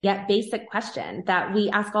yet basic question that we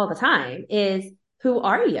ask all the time is, who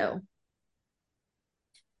are you?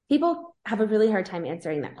 People have a really hard time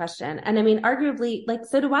answering that question. And I mean, arguably, like,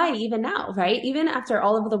 so do I even now, right? Even after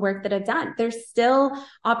all of the work that I've done, there's still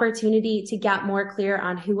opportunity to get more clear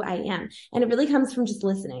on who I am. And it really comes from just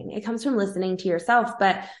listening. It comes from listening to yourself.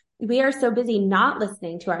 But we are so busy not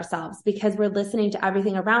listening to ourselves because we're listening to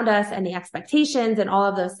everything around us and the expectations and all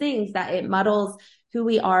of those things that it muddles who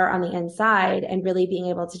we are on the inside and really being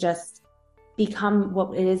able to just become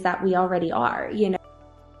what it is that we already are, you know?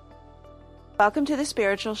 Welcome to the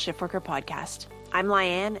Spiritual Shiftworker Podcast. I'm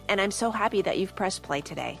Lyanne, and I'm so happy that you've pressed play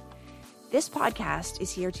today. This podcast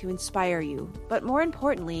is here to inspire you, but more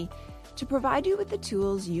importantly, to provide you with the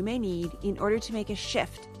tools you may need in order to make a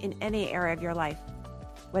shift in any area of your life.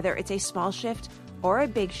 Whether it's a small shift or a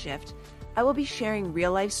big shift, I will be sharing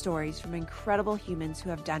real-life stories from incredible humans who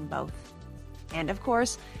have done both. And of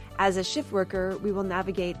course, as a shift worker, we will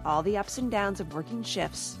navigate all the ups and downs of working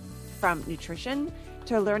shifts, from nutrition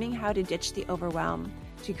to learning how to ditch the overwhelm,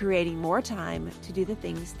 to creating more time to do the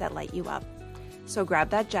things that light you up. So grab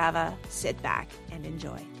that Java, sit back, and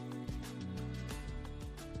enjoy.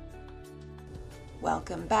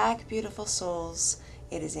 Welcome back, beautiful souls.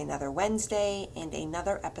 It is another Wednesday and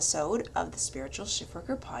another episode of the Spiritual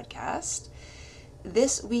Shiftworker Podcast.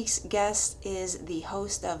 This week's guest is the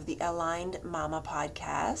host of the Aligned Mama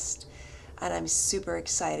podcast, and I'm super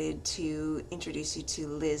excited to introduce you to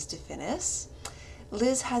Liz DeFinnis.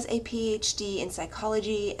 Liz has a PhD in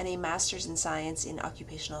psychology and a master's in science in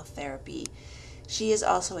occupational therapy. She is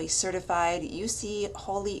also a certified UC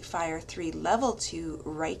Holy Fire 3 Level 2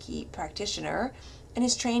 Reiki practitioner and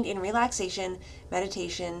is trained in relaxation,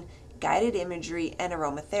 meditation, guided imagery, and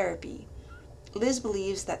aromatherapy. Liz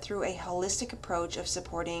believes that through a holistic approach of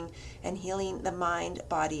supporting and healing the mind,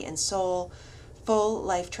 body, and soul, full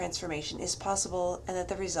life transformation is possible and that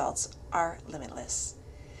the results are limitless.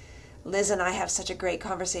 Liz and I have such a great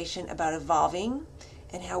conversation about evolving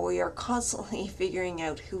and how we are constantly figuring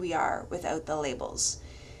out who we are without the labels.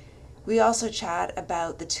 We also chat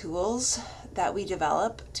about the tools that we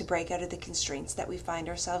develop to break out of the constraints that we find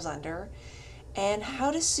ourselves under and how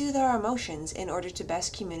to soothe our emotions in order to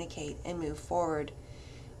best communicate and move forward.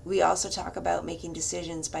 We also talk about making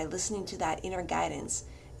decisions by listening to that inner guidance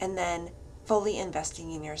and then fully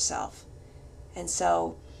investing in yourself. And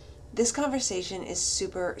so this conversation is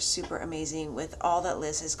super, super amazing with all that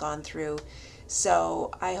Liz has gone through.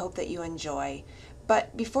 So I hope that you enjoy.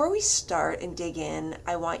 But before we start and dig in,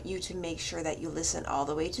 I want you to make sure that you listen all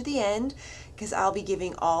the way to the end, because I'll be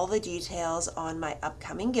giving all the details on my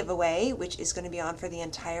upcoming giveaway, which is going to be on for the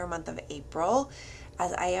entire month of April,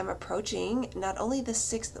 as I am approaching not only the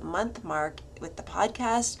 6th month mark with the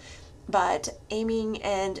podcast, but aiming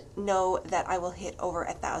and know that I will hit over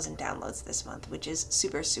 1,000 downloads this month, which is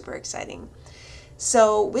super, super exciting.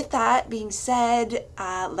 So with that being said,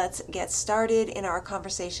 let's get started in our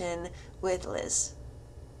conversation with Liz.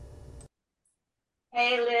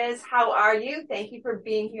 Hey Liz, how are you? Thank you for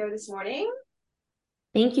being here this morning.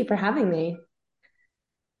 Thank you for having me.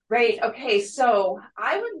 Great. Okay, so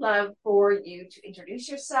I would love for you to introduce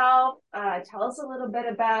yourself. Tell us a little bit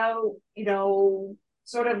about,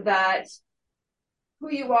 sort of that, who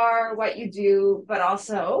you are, what you do, but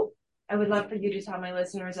also I would love for you to tell my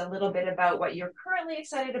listeners a little bit about what you're currently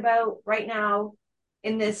excited about right now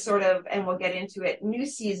in this sort of, and we'll get into it, new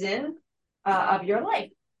season of your life.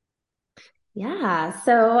 Yeah.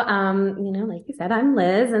 So, like you said, I'm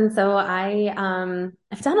Liz. And so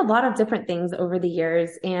I've done a lot of different things over the years.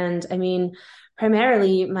 And I mean,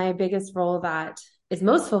 primarily my biggest role that is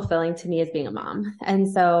most fulfilling to me is being a mom. And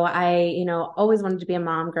so I, always wanted to be a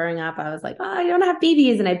mom growing up. I was like, oh, I don't have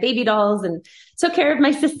babies, and I had baby dolls and took care of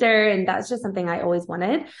my sister. And that's just something I always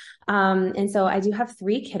wanted. And so I do have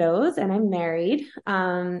 3 kiddos and I'm married.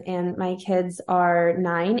 And my kids are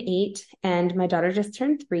 9, 8, and my daughter just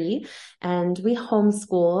turned 3, and we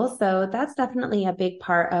homeschool. So that's definitely a big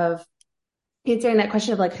part of answering that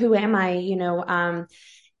question of like, who am I?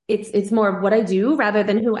 It's more of what I do rather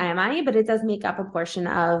than who am I, but it does make up a portion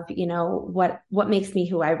of, what makes me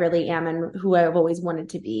who I really am and who I've always wanted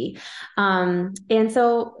to be. And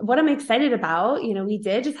so what I'm excited about, we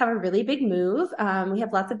did just have a really big move. We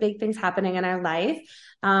have lots of big things happening in our life.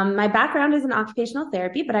 My background is in occupational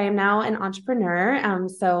therapy, but I am now an entrepreneur.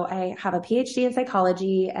 So I have a PhD in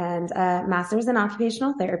psychology and a master's in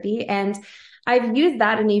occupational therapy. And I've used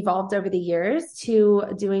that and evolved over the years to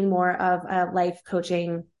doing more of a life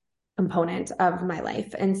coaching component of my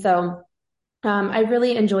life. And so I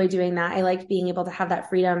really enjoy doing that. I like being able to have that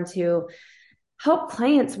freedom to help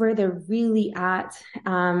clients where they're really at.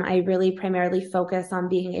 I really primarily focus on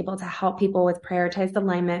being able to help people with prioritized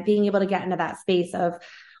alignment, being able to get into that space of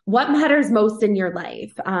what matters most in your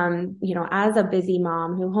life. As a busy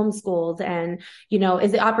mom who homeschools and,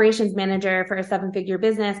 is the operations manager for a 7-figure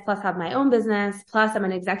business, plus have my own business, plus I'm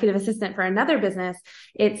an executive assistant for another business.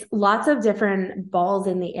 It's lots of different balls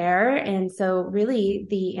in the air. And so really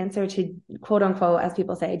the answer to, quote unquote, as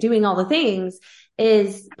people say, doing all the things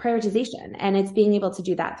is prioritization. And it's being able to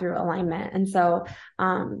do that through alignment. And so,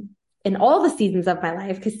 in all the seasons of my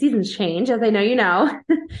life, because seasons change, as I know you know.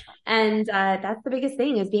 And that's the biggest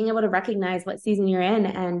thing, is being able to recognize what season you're in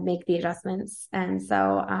and make the adjustments. And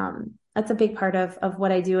so that's a big part of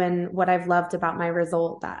what I do and what I've loved about my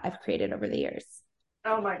result that I've created over the years.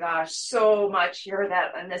 Oh my gosh, so much here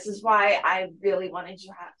that, and this is why I really wanted to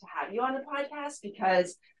have you on the podcast,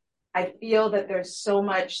 because I feel that there's so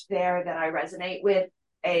much there that I resonate with.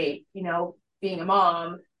 Being a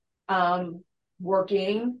mom,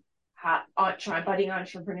 working, budding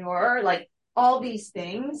entrepreneur, like all these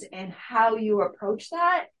things, and how you approach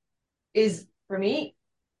that is, for me,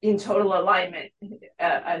 in total alignment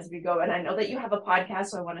as we go. And I know that you have a podcast,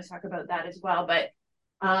 so I want to talk about that as well. But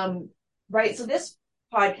right, so this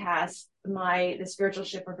podcast, the Spiritual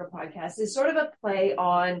Shiftworker podcast, is sort of a play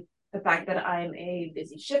on the fact that I'm a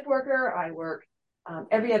busy shift worker. I work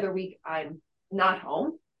every other week. I'm not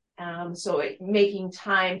home. So making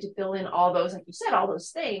time to fill in all those, like you said, all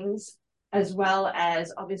those things, as well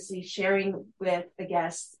as obviously sharing with the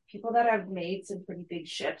guests people that have made some pretty big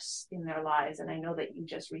shifts in their lives. And I know that you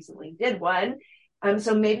just recently did one.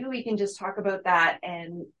 So maybe we can just talk about that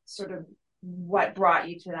and sort of what brought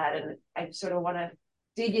you to that. And I sort of want to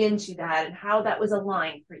dig into that and how that was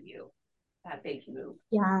aligned for you, that big move.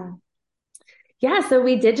 Yeah. Yeah, so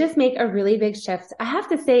we did just make a really big shift. I have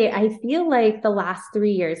to say, I feel like the last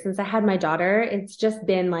 3 years since I had my daughter, it's just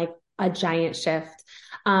been like a giant shift.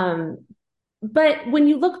 But when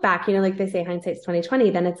you look back, like they say, hindsight's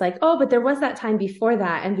 2020, then it's like, oh, but there was that time before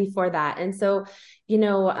that and before that. And so,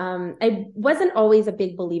 I wasn't always a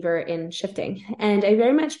big believer in shifting. And I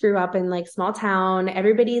very much grew up in like small town.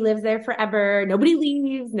 Everybody lives there forever. Nobody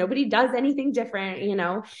leaves. Nobody does anything different,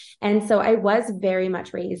 And so I was very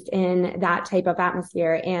much raised in that type of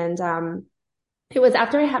atmosphere. And, it was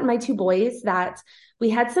after I had my 2 boys that we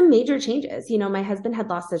had some major changes. My husband had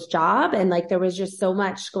lost his job and like there was just so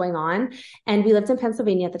much going on. And we lived in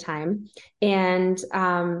Pennsylvania at the time. And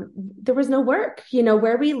there was no work.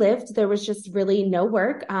 Where we lived, there was just really no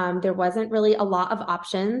work. There wasn't really a lot of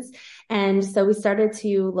options. And so we started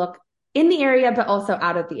to look in the area, but also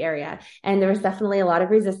out of the area. And there was definitely a lot of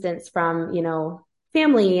resistance from,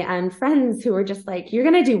 family and friends who were just like, you're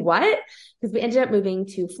going to do what? Because we ended up moving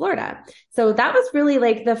to Florida. So that was really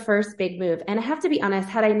like the first big move. And I have to be honest,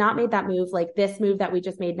 had I not made that move, like this move that we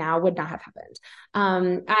just made now would not have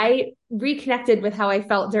happened. I reconnected with how I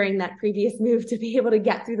felt during that previous move to be able to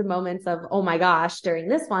get through the moments of, oh my gosh, during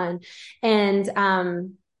this one.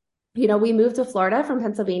 And, we moved to Florida from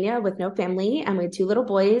Pennsylvania with no family, and we had 2 little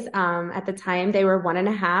boys. At the time they were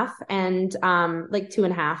 1.5 and, like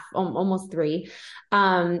 2.5, almost 3.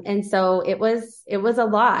 And so it was a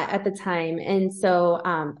lot at the time. And so,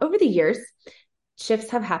 over the years, shifts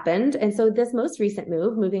have happened. And so this most recent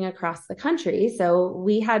move, moving across the country. So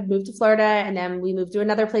we had moved to Florida, and then we moved to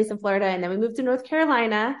another place in Florida, and then we moved to North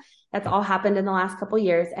Carolina. That's all happened in the last couple of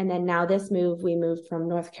years. And then now this move, we moved from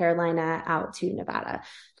North Carolina out to Nevada.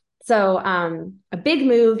 So a big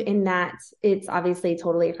move in that it's obviously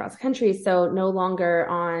totally across the country. So no longer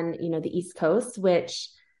on, the East Coast, which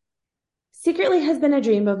secretly has been a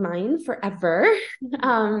dream of mine forever.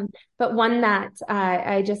 But one that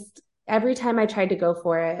I just, every time I tried to go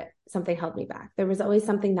for it, something held me back. There was always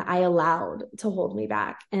something that I allowed to hold me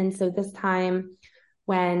back. And so this time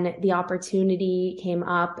when the opportunity came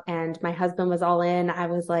up and my husband was all in, I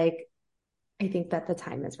was like, I think that the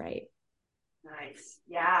time is right. Nice.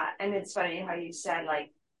 Yeah. And it's funny how you said,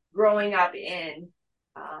 like, growing up in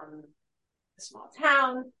a small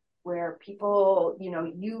town where people,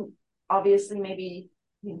 you obviously, maybe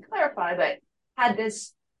you can clarify, but had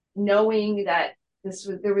this knowing that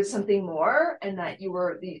there was something more, and that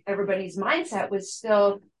everybody's mindset was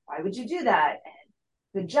still, why would you do that?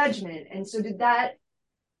 And the judgment. And so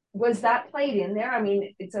was that played in there? I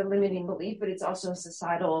mean, it's a limiting belief, but it's also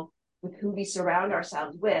societal with who we surround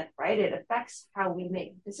ourselves with, right? It affects how we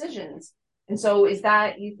make decisions. And so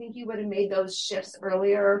you think you would have made those shifts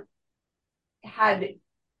earlier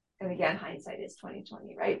and again, hindsight is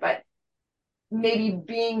 2020, right? But maybe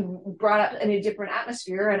being brought up in a different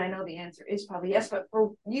atmosphere, and I know the answer is probably yes, but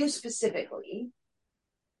for you specifically,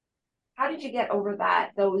 how did you get over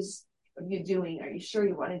those are you doing? Are you sure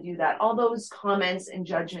you want to do that? All those comments and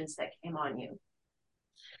judgments that came on you.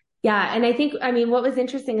 Yeah. And I think, I mean, what was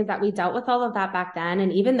interesting is that we dealt with all of that back then.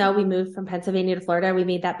 And even though we moved from Pennsylvania to Florida, we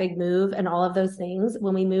made that big move and all of those things.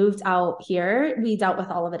 When we moved out here, we dealt with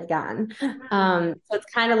all of it again. So it's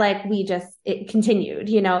kind of like it continued,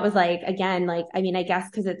 it was like, again, like, I mean, I guess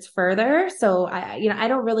because it's further. So I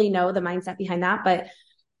don't really know the mindset behind that, but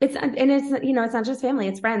it's not just family,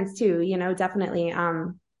 it's friends too, definitely.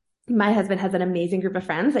 My husband has an amazing group of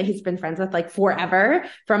friends that he's been friends with like forever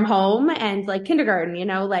from home and like kindergarten,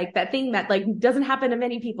 like that thing that like doesn't happen to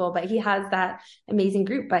many people, but he has that amazing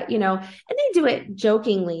group. But, and they do it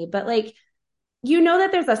jokingly, but like, that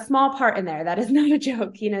there's a small part in there that is not a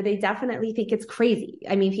joke. They definitely think it's crazy.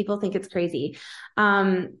 I mean, people think it's crazy.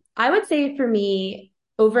 I would say for me,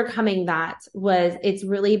 overcoming that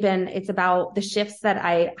it's about the shifts that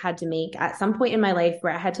I had to make at some point in my life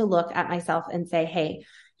where I had to look at myself and say, hey,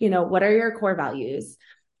 what are your core values?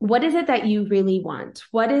 What is it that you really want?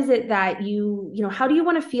 What is it that how do you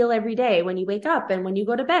want to feel every day when you wake up and when you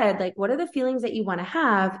go to bed? Like, what are the feelings that you want to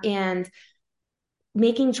have? And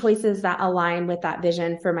making choices that align with that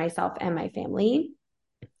vision for myself and my family.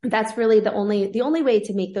 That's really the only way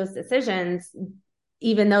to make those decisions,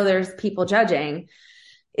 even though there's people judging,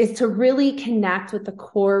 is to really connect with the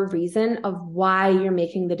core reason of why you're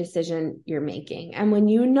making the decision you're making. And when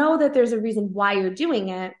you know that there's a reason why you're doing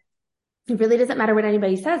it, it really doesn't matter what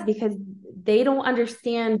anybody says because they don't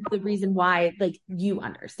understand the reason why, like you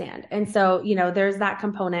understand. And so, there's that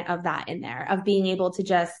component of that in there, of being able to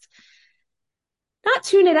just not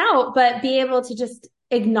tune it out, but be able to just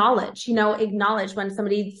acknowledge when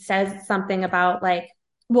somebody says something about like,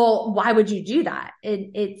 well, why would you do that?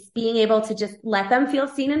 It's being able to just let them feel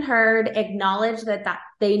seen and heard, acknowledge that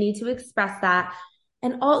they need to express that,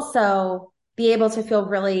 and also be able to feel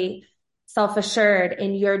really self-assured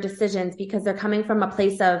in your decisions because they're coming from a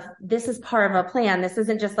place of, this is part of a plan. This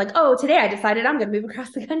isn't just like, oh, today I decided I'm going to move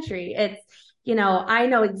across the country. It's, I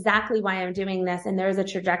know exactly why I'm doing this, and there's a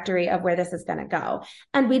trajectory of where this is going to go.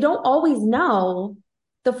 And we don't always know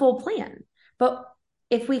the full plan, but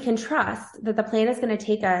if we can trust that the plan is going to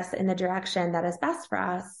take us in the direction that is best for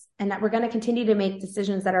us, and that we're going to continue to make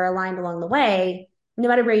decisions that are aligned along the way, no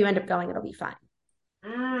matter where you end up going, it'll be fine.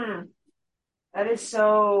 That is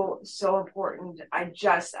so, so important. I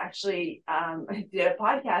just actually did a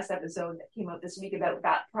podcast episode that came out this week about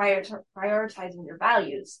prioritizing your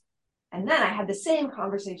values. And then I had the same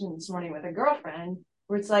conversation this morning with a girlfriend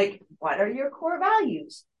where it's like, what are your core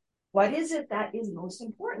values? What is it that is most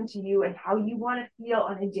important to you and how you want to feel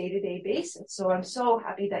on a day-to-day basis? So I'm so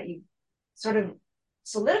happy that you sort of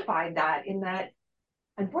solidified that, in that,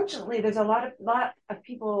 unfortunately, there's a lot of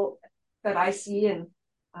people that I see, and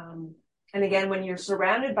again, when you're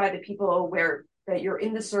surrounded by the people that you're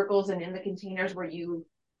in the circles and in the containers where you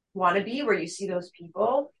want to be, where you see those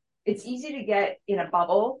people, it's easy to get in a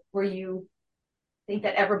bubble where you think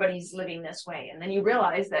that everybody's living this way. And then you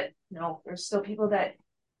realize that, no, there's still people that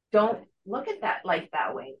don't look at that life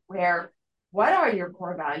that way, where what are your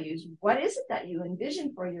core values? What is it that you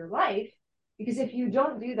envision for your life? Because if you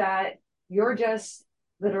don't do that, you're just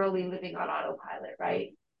literally living on autopilot,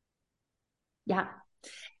 right? Yeah,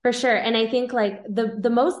 for sure. And I think like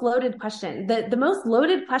the most loaded question, the most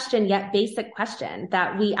loaded question, yet basic question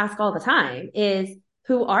that we ask all the time is,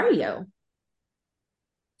 who are you?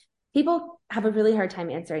 People have a really hard time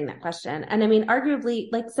answering that question. And I mean, arguably,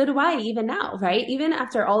 like, so do I even now, right? Even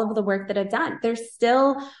after all of the work that I've done, there's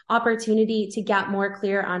still opportunity to get more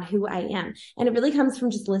clear on who I am. And it really comes from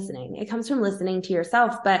just listening. It comes from listening to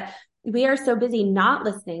yourself. But we are so busy not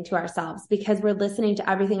listening to ourselves because we're listening to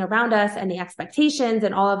everything around us and the expectations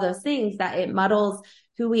and all of those things, that it muddles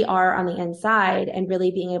who we are on the inside, and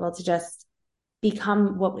really being able to just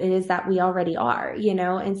become what it is that we already are,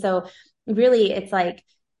 And so really, it's like,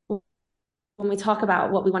 when we talk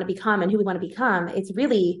about what we want to become and who we want to become, it's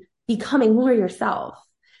really becoming more yourself.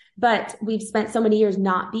 But we've spent so many years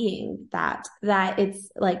not being that it's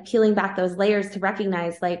like peeling back those layers to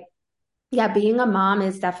recognize, like, yeah, being a mom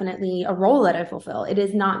is definitely a role that I fulfill. It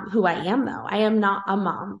is not who I am, though. I am not a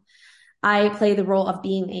mom. I play the role of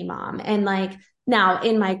being a mom. And like, now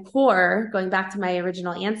in my core, going back to my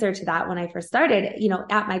original answer to that when I first started,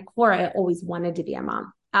 at my core, I always wanted to be a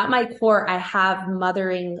mom. At my core, I have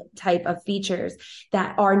mothering type of features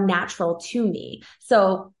that are natural to me.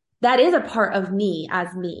 So that is a part of me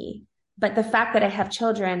as me. But the fact that I have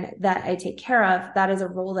children that I take care of, that is a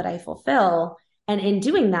role that I fulfill. And in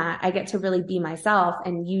doing that, I get to really be myself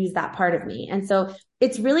and use that part of me. And so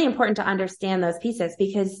it's really important to understand those pieces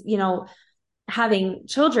because, having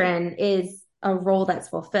children is a role that's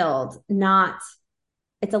fulfilled, not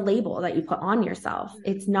It's a label that you put on yourself.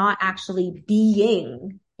 It's not actually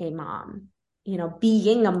being a mom.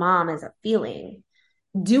 Being a mom is a feeling.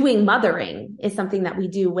 Doing mothering is something that we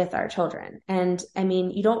do with our children. And I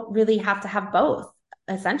mean, you don't really have to have both,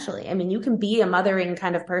 essentially. I mean, you can be a mothering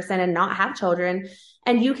kind of person and not have children,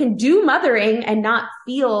 and you can do mothering and not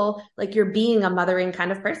feel like you're being a mothering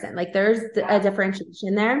kind of person. Like there's a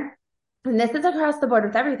differentiation there. And this is across the board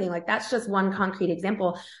with everything. Like that's just one concrete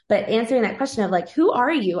example, but answering that question of like, who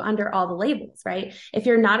are you under all the labels, right? If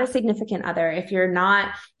you're not a significant other, if you're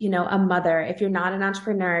not, a mother, if you're not an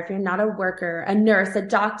entrepreneur, if you're not a worker, a nurse, a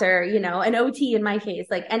doctor, an OT in my case,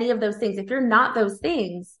 like any of those things, if you're not those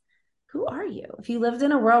things, who are you? If you lived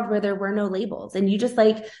in a world where there were no labels and you just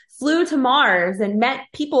like flew to Mars and met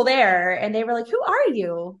people there and they were like, who are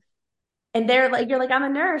you? And they're like, you're like, I'm a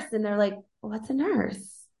nurse. And they're like, well, what's a nurse?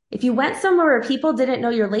 If you went somewhere where people didn't know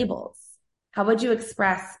your labels, how would you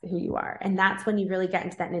express who you are? And that's when you really get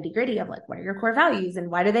into that nitty gritty of like, what are your core values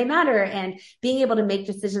and why do they matter? And being able to make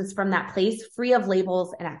decisions from that place free of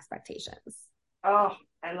labels and expectations. Oh,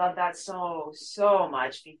 I love that so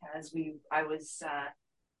much because I was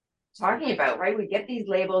talking about, right? We get these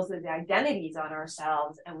labels as identities on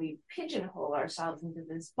ourselves and we pigeonhole ourselves into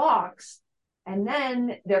this box. And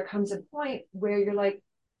then there comes a point where you're like,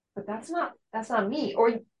 but that's not me.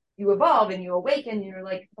 Or you evolve and you awaken and you're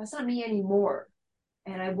like, that's not me anymore.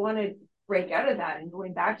 And I want to break out of that and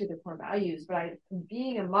going back to the core values. But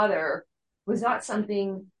being a mother was not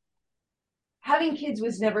something, having kids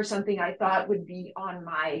was never something I thought would be on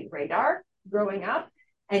my radar growing up.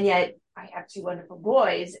 And yet I have two wonderful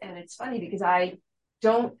boys. And it's funny because I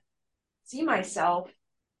don't see myself,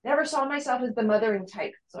 never saw myself as the mothering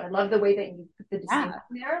type. So I love the way that you put the distinction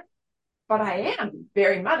there. But I am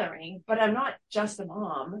very mothering, but I'm not just a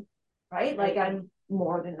mom, right? Like I'm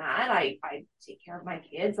more than that. I take care of my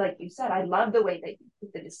kids. Like you said, I love the way that you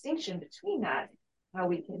put the distinction between that, how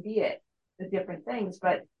we can be it, the different things.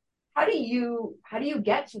 But how do you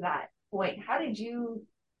get to that point?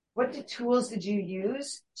 What tools did you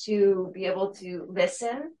use to be able to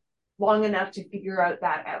listen long enough to figure out?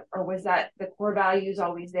 Or was that the core values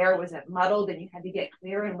always there? Was it muddled and you had to get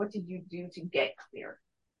clear? And what did you do to get clear?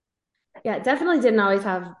 Yeah, definitely didn't always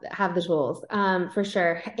have the tools, for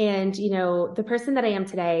sure. And, the person that I am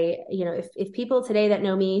today, if people today that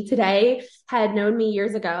know me today had known me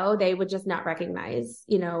years ago, they would just not recognize,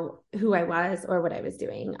 who I was or what I was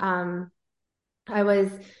doing. I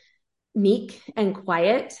was meek and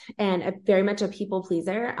quiet and very much a people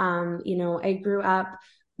pleaser. I grew up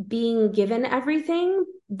being given everything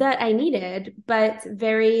that I needed, but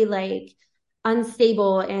very like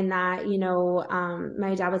unstable in that,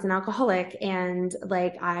 my dad was an alcoholic and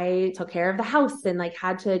like I took care of the house and like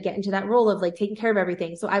had to get into that role of like taking care of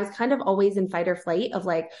everything. So I was kind of always in fight or flight of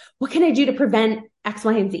like, what can I do to prevent X,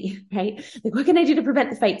 Y, and Z, right? Like, what can I do to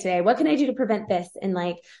prevent the fight today? What can I do to prevent this? And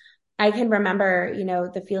like, I can remember,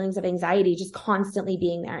 the feelings of anxiety just constantly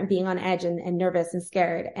being there and being on edge and nervous and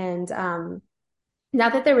scared. And,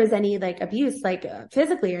 not that there was any like abuse, like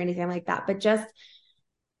physically or anything like that, but just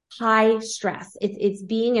high stress. It's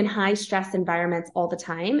being in high stress environments all the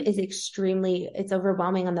time is it's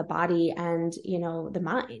overwhelming on the body and, the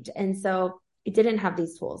mind. And so it didn't have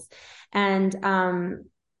these tools. And,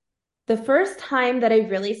 the first time that I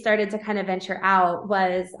really started to kind of venture out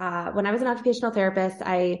was, when I was an occupational therapist.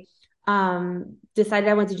 I decided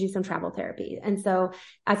I wanted to do some travel therapy. And so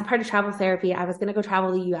as a part of travel therapy, I was going to go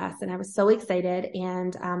travel the US and I was so excited.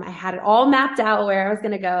 And, I had it all mapped out where I was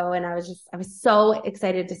going to go. And I was so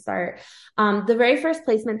excited to start. The very first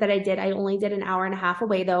placement that I did, I only did an hour and a half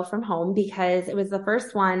away though from home because it was the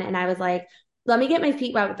first one. And I was like, let me get my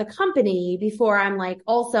feet wet with the company before I'm like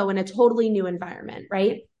also in a totally new environment.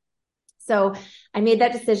 Right. So I made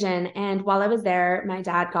that decision. And while I was there, my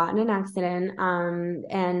dad got in an accident,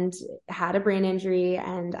 and had a brain injury,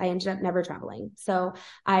 and I ended up never traveling. So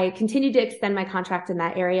I continued to extend my contract in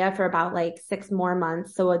that area for about like 6 more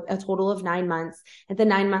months. So a total of 9 months. At the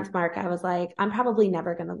 9-month mark, I was like, I'm probably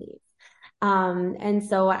never going to leave. And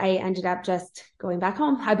so I ended up just going back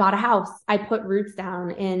home. I bought a house. I put roots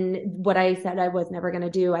down in what I said I was never going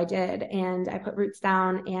to do. I did. And I put roots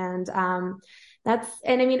down and,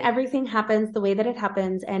 and I mean, everything happens the way that it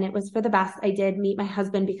happens. And it was for the best. I did meet my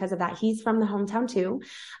husband because of that. He's from the hometown too.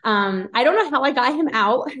 I don't know how I got him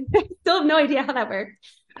out. I still have no idea how that worked.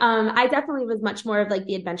 I definitely was much more of like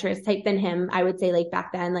the adventurous type than him. I would say like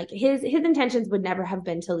back then, like his intentions would never have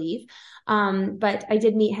been to leave. But I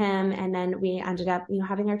did meet him and then we ended up,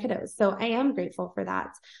 having our kiddos. So I am grateful for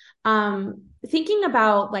that. thinking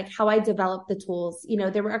about like how I developed the tools,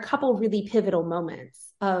 there were a couple really pivotal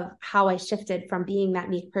moments of how I shifted from being that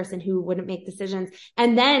meek person who wouldn't make decisions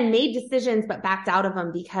and then made decisions, but backed out of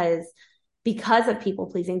them because of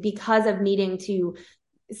people pleasing, because of needing to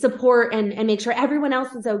support and make sure everyone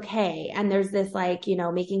else is okay. And there's this like,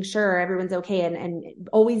 making sure everyone's okay and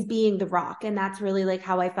always being the rock. And that's really like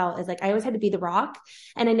how I felt is like, I always had to be the rock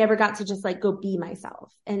and I never got to just like go be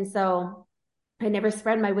myself. And so I never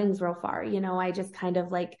spread my wings real far. I just kind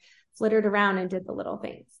of like flittered around and did the little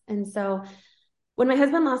things. And so when my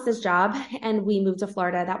husband lost his job and we moved to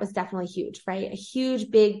Florida, that was definitely huge, right? A huge,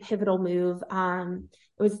 big, pivotal move.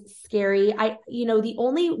 It was scary. The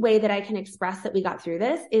only way that I can express that we got through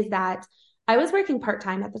this is that I was working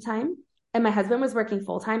part-time at the time and my husband was working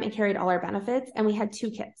full-time and carried all our benefits and we had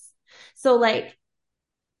 2 kids. So like,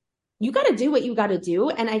 you got to do what you got to do.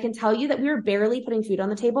 And I can tell you that we were barely putting food on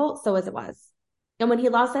the table. So as it was. And when he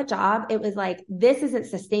lost that job, it was like, this isn't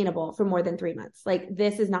sustainable for more than 3 months. Like,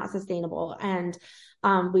 this is not sustainable. And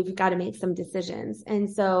we've got to make some decisions.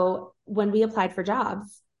 And so when we applied for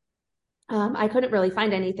jobs, I couldn't really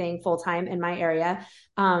find anything full-time in my area.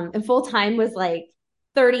 And full-time was like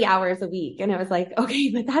 30 hours a week. And it was like,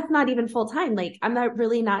 okay, but that's not even full-time. Like,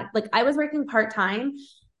 I was working part-time,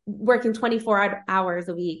 working 24 hours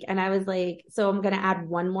a week. And I was like, so I'm going to add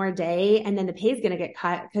one more day and then the pay is going to get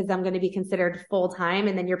cut because I'm going to be considered full time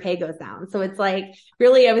and then your pay goes down. So it's like,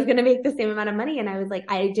 really, I was going to make the same amount of money. And I was like,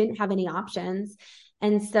 I didn't have any options.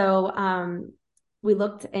 And so, we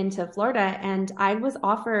looked into Florida and I was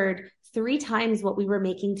offered 3 times what we were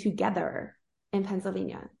making together in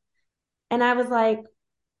Pennsylvania. And I was like,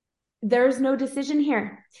 there's no decision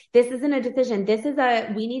here. This isn't a decision.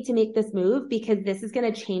 We need to make this move because this is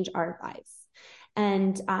going to change our lives.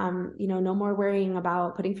 And, no more worrying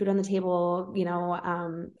about putting food on the table.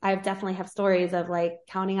 I definitely have stories of like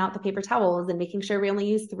counting out the paper towels and making sure we only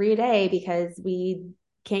use 3 a day because we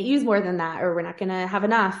can't use more than that, or we're not going to have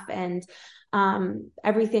enough. And,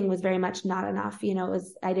 everything was very much not enough.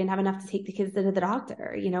 I didn't have enough to take the kids to the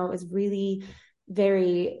doctor. It was really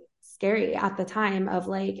very scary at the time of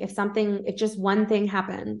like, if just one thing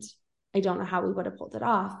happened, I don't know how we would have pulled it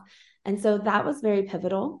off. And so that was very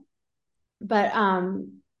pivotal. But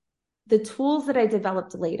the tools that I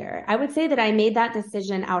developed later, I would say that I made that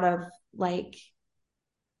decision out of like,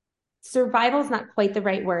 survival is not quite the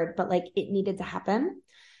right word, but like it needed to happen.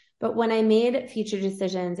 But when I made future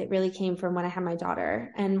decisions, it really came from when I had my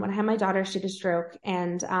daughter. And when I had my daughter, she had a stroke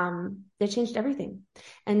and it changed everything.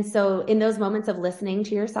 And so in those moments of listening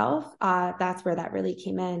to yourself, that's where that really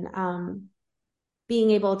came in.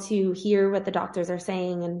 Being able to hear what the doctors are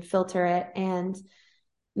saying and filter it and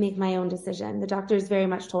make my own decision. The doctors very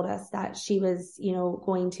much told us that she was,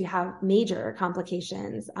 going to have major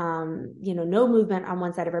complications, no movement on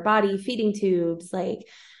one side of her body, feeding tubes, like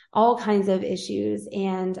all kinds of issues.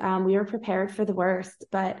 And we were prepared for the worst,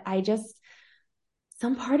 but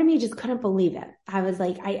some part of me just couldn't believe it. I was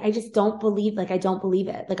like, I just don't believe, I don't believe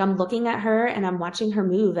it. Like I'm looking at her and I'm watching her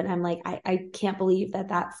move and I'm like, I can't believe that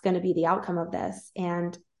that's going to be the outcome of this.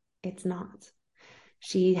 And it's not.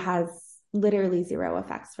 She has literally 0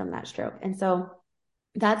 effects from that stroke. And so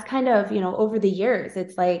that's kind of, over the years,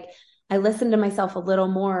 it's like, I listened to myself a little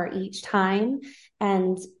more each time.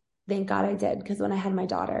 And thank God I did, because when I had my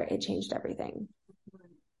daughter, it changed everything.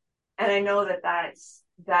 And I know that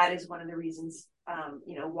is one of the reasons,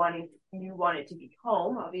 you wanted to be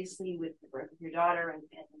home, obviously, with the birth of your daughter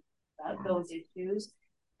and those issues.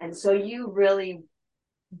 And so you really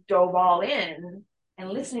dove all in and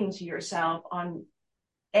listening to yourself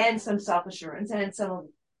and some self-assurance and some,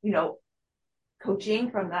 coaching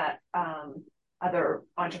from that other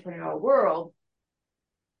entrepreneurial world,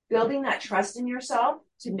 building that trust in yourself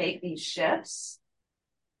to make these shifts.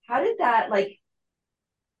 How did that,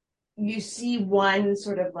 you see one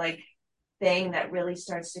sort of thing that really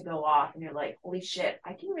starts to go off and you're like, holy shit,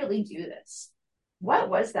 I can really do this. What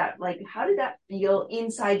was that? How did that feel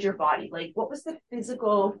inside your body? What was the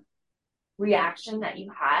physical reaction that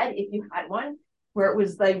you had, if you had one, where it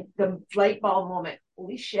was the light bulb moment?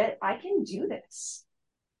 Holy shit, I can do this.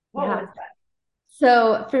 What was that?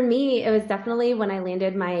 So for me, it was definitely when I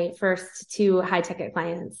landed my first 2 high ticket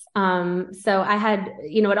clients. So I had,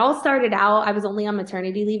 it all started out, I was only on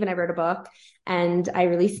maternity leave and I wrote a book and I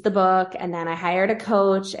released the book and then I hired a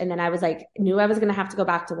coach. And then I was knew I was going to have to go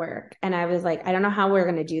back to work. And I was like, I don't know how we're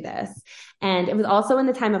going to do this. And it was also in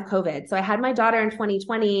the time of COVID. So I had my daughter in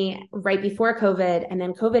 2020, right before COVID, and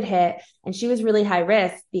then COVID hit and she was really high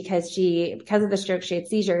risk because of the stroke, she had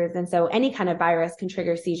seizures. And so any kind of virus can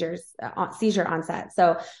trigger seizure onset. mindset.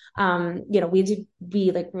 So, we do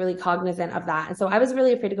be like really cognizant of that. And so I was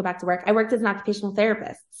really afraid to go back to work. I worked as an occupational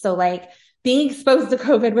therapist. So like being exposed to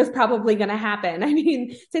COVID was probably going to happen. I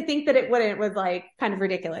mean, to think that it wouldn't was like kind of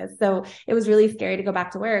ridiculous. So it was really scary to go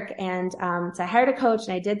back to work. And so I hired a coach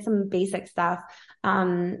and I did some basic stuff.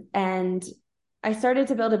 And I started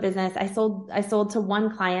to build a business. I sold to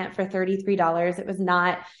one client for $33. It was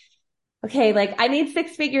not okay. Like I made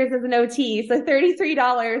six figures as an OT. So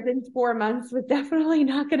 $33 in 4 months was definitely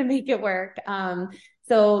not going to make it work.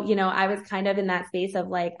 So, I was kind of in that space of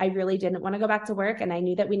like, I really didn't want to go back to work. And I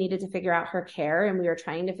knew that we needed to figure out her care and we were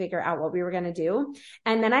trying to figure out what we were going to do.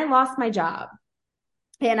 And then I lost my job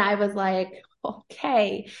and I was like,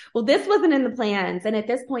 okay, well, this wasn't in the plans. And at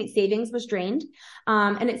this point, savings was drained.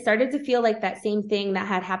 And it started to feel like that same thing that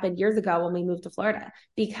had happened years ago when we moved to Florida,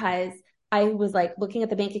 because I was like looking at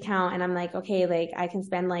the bank account and I'm like, okay, like I can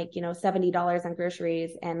spend like, $70 on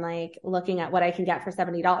groceries and like looking at what I can get for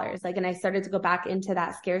 $70. Like, and I started to go back into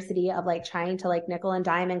that scarcity of like trying to like nickel and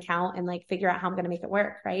dime and count and like figure out how I'm going to make it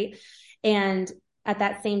work. Right. And at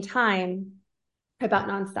that same time, I bought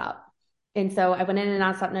Nonstop. And so I went into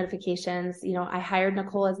Nonstop notifications, I hired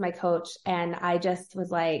Nicole as my coach and I just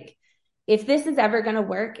was like, if this is ever going to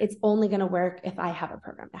work, it's only going to work if I have a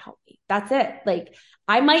program to help me. That's it. Like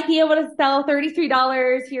I might be able to sell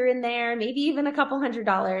 $33 here and there, maybe even a couple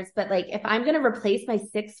 $100. But like, if I'm going to replace my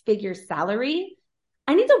six-figure salary,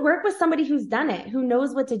 I need to work with somebody who's done it, who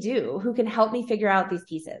knows what to do, who can help me figure out these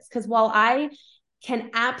pieces. Because while I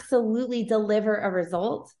can absolutely deliver a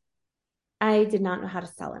result, I did not know how to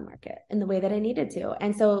sell and market in the way that I needed to.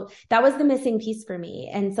 And so that was the missing piece for me.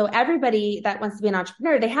 And so everybody that wants to be an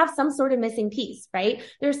entrepreneur, they have some sort of missing piece, right?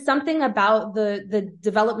 There's something about the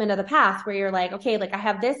development of the path where you're like, okay, like I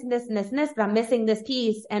have this and this and this and this, but I'm missing this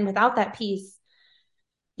piece. And without that piece,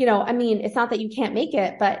 it's not that you can't make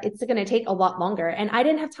it, but it's going to take a lot longer. And I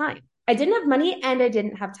didn't have time. I didn't have money and I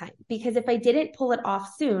didn't have time, because if I didn't pull it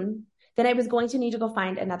off soon, then I was going to need to go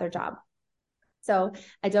find another job. So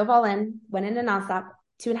I dove all in, went into Nonstop,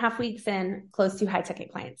 2.5 weeks in, closed 2 high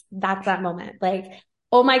ticket clients. That's that moment. Like,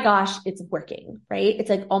 oh my gosh, it's working, right? It's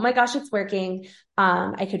like, oh my gosh, it's working.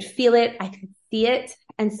 I could feel it. I could see it.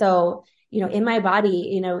 And so, in my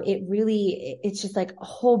body, it's just like a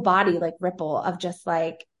whole body, like ripple of just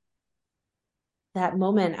like, that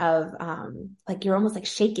moment of like you're almost like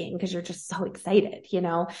shaking because you're just so excited,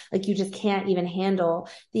 like you just can't even handle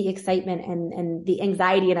the excitement and the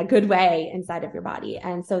anxiety in a good way inside of your body.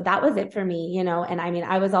 And so that was it for me, and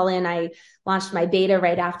I was all in. I launched my beta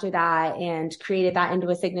right after that and created that into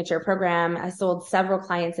a signature program. I sold several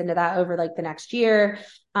clients into that over like the next year.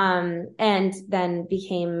 And then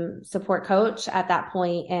became support coach at that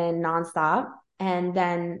point in Nonstop. And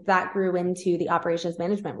then that grew into the operations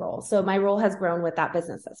management role. So my role has grown with that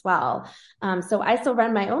business as well. So I still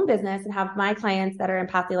run my own business and have my clients that are in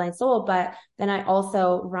Path Aligned Soul, but then I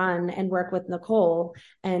also run and work with Nicole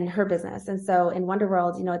and her business. And so in Wonder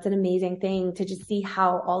World, it's an amazing thing to just see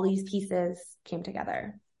how all these pieces came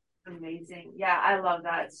together. Amazing. Yeah, I love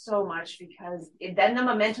that so much, because then the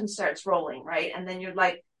momentum starts rolling, right? And then you're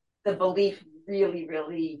like, the belief really,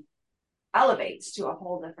 really elevates to a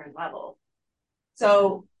whole different level.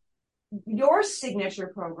 So your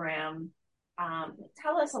signature program,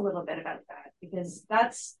 tell us a little bit about that, because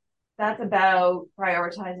that's about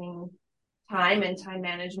prioritizing time and time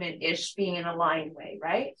management-ish being in a aligned way,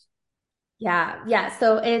 right? Yeah.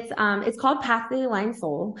 So it's called Path Aligned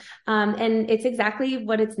Soul. And it's exactly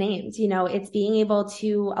what it's named. It's being able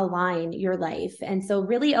to align your life. And so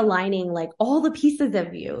really aligning like all the pieces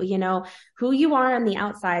of you, who you are on the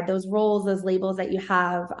outside, those roles, those labels that you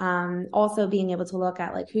have. Also being able to look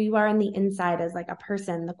at like who you are on the inside as like a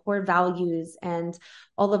person, the core values and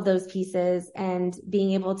all of those pieces, and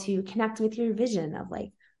being able to connect with your vision of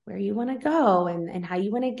like where you want to go and how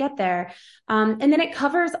you want to get there. And then it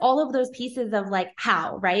covers all of those pieces of like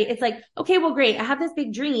how, right? It's like, okay, well, great. I have this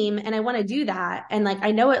big dream and I want to do that. And like,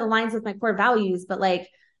 I know it aligns with my core values, but like,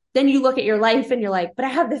 then you look at your life and you're like, but I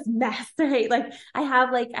have this mess, right? Like I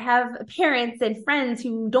have parents and friends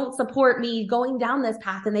who don't support me going down this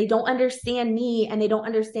path, and they don't understand me and they don't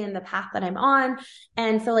understand the path that I'm on.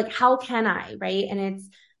 And so like, how can I, right? And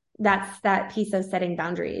that's that piece of setting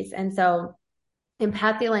boundaries. And so in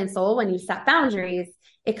Path Aligned Soul, when you set boundaries,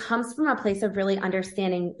 it comes from a place of really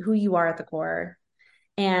understanding who you are at the core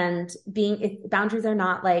And boundaries are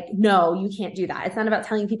not like, no, you can't do that. It's not about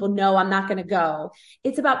telling people, no, I'm not going to go.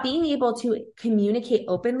 It's about being able to communicate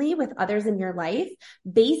openly with others in your life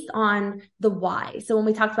based on the why. So when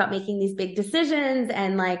we talked about making these big decisions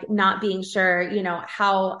and like not being sure,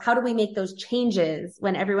 how do we make those changes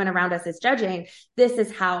when everyone around us is judging? This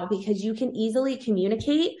is how, because you can easily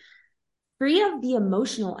communicate free of the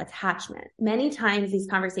emotional attachment. Many times these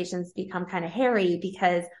conversations become kind of hairy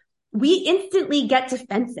because we instantly get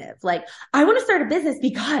defensive. Like, I want to start a business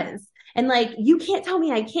because, and like, you can't tell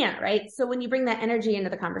me I can't, right? So when you bring that energy into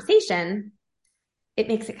the conversation, it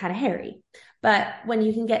makes it kind of hairy. But when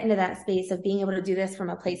you can get into that space of being able to do this from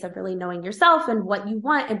a place of really knowing yourself and what you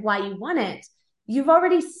want and why you want it, you've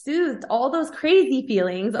already soothed all those crazy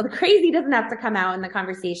feelings. The crazy doesn't have to come out in the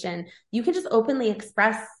conversation. You can just openly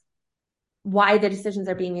express why the decisions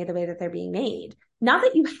are being made the way that they're being made. Not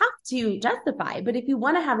that you have to justify, but if you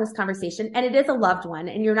want to have this conversation and it is a loved one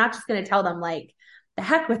and you're not just going to tell them like the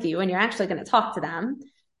heck with you and you're actually going to talk to them,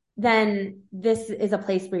 then this is a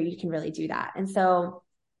place where you can really do that. And so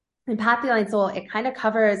in Path Behind Soul, it kind of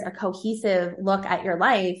covers a cohesive look at your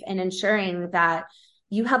life and ensuring that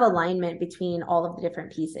you have alignment between all of the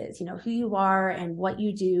different pieces, who you are and what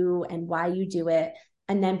you do and why you do it.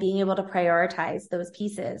 And then being able to prioritize those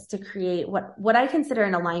pieces to create what I consider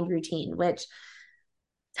an aligned routine, which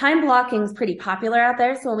time blocking is pretty popular out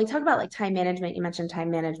there. So when we talk about like time management, you mentioned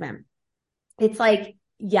time management. It's like,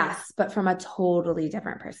 yes, but from a totally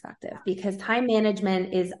different perspective, because time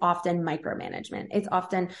management is often micromanagement. It's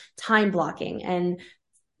often time blocking and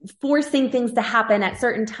forcing things to happen at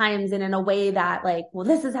certain times and in a way that like, well,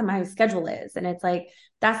 this is how my schedule is. And it's like,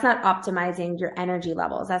 that's not optimizing your energy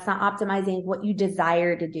levels. That's not optimizing what you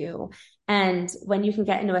desire to do. And when you can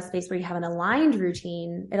get into a space where you have an aligned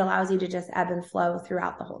routine, it allows you to just ebb and flow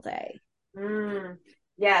throughout the whole day.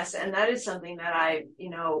 Yes. And that is something that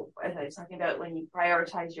as I was talking about, when you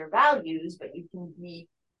prioritize your values, but you can be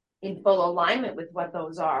in full alignment with what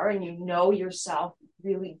those are and you know yourself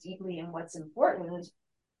really deeply and what's important,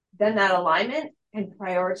 then that alignment and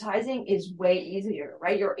prioritizing is way easier,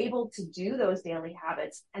 right? You're able to do those daily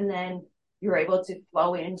habits and then you're able to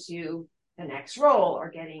flow into the next role or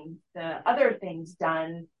getting the other things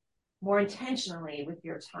done more intentionally with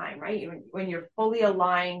your time, right? When you're fully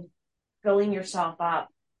aligned, filling yourself up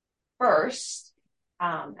first,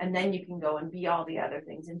 and then you can go and be all the other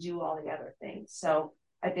things and do all the other things. So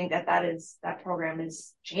I think that program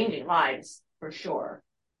is changing lives for sure.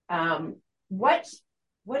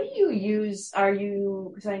 What do you use?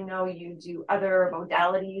 Because I know you do other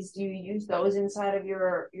modalities. Do you use those inside of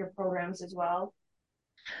your programs as well?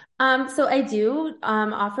 So I do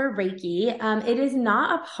offer Reiki. It is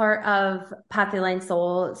not a part of Path Line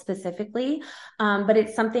Soul specifically, but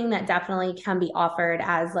it's something that definitely can be offered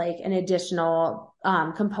as like an additional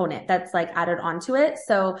component that's like added onto it.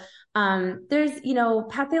 So there's,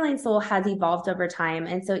 Path Line Soul has evolved over time.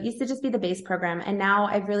 And so it used to just be the base program. And now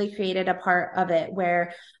I've really created a part of it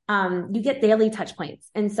where you get daily touch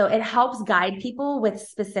points. And so it helps guide people with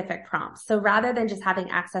specific prompts. So rather than just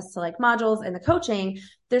having access to like modules and the coaching,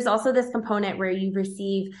 there's also this component where you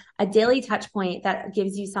receive a daily touch point that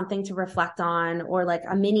gives you something to reflect on, or like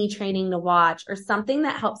a mini training to watch, or something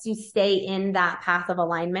that helps you stay in that path of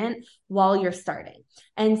alignment while you're starting.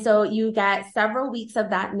 And so you get several weeks of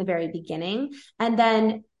that in the very beginning. And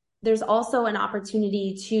then there's also an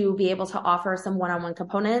opportunity to be able to offer some one-on-one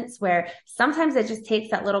components where sometimes it just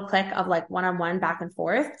takes that little click of like one-on-one back and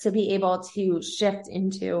forth to be able to shift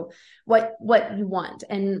into what you want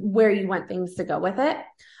and where you want things to go with it.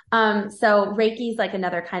 So Reiki is like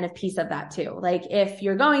another kind of piece of that too. Like if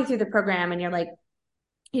you're going through the program and you're like,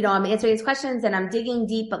 I'm answering these questions and I'm digging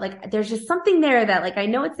deep, but like, there's just something there that like, I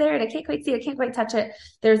know it's there and I can't quite see it, I can't quite touch it.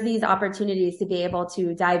 There's these opportunities to be able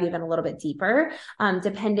to dive even a little bit deeper,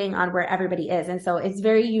 depending on where everybody is. And so it's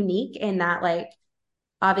very unique in that, like,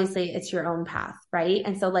 obviously it's your own path, right?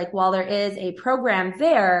 And so like, while there is a program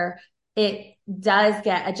there, it does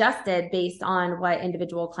get adjusted based on what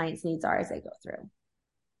individual clients' needs are as they go through.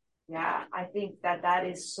 Yeah, I think that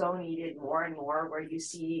is so needed more and more, where you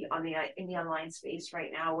see in the online space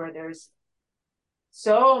right now, where there's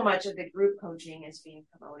so much of the group coaching is being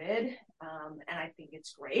promoted. And I think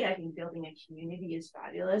it's great. I think building a community is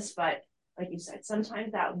fabulous. But like you said,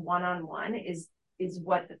 sometimes that one-on-one is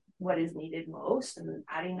what is needed most. And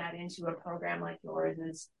adding that into a program like yours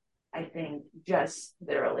is, I think, just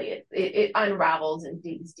literally it unravels and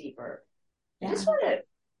digs deeper. Yeah. I just want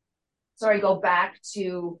to go back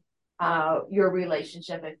to your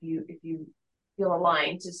relationship, if you feel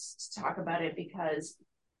aligned to talk about it, because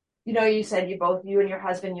you said you and your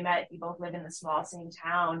husband, you both live in the small same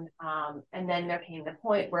town. And then there came the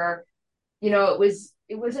point where,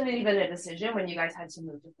 it wasn't even a decision when you guys had to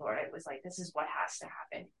move to Florida. It was like, this is what has to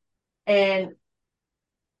happen. And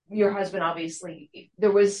your husband, obviously,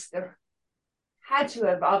 there had to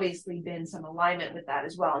have obviously been some alignment with that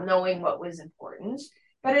as well, knowing what was important.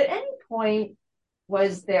 But at any point,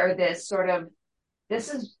 was there this sort of,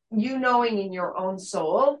 this is you knowing in your own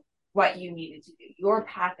soul what you needed to do, your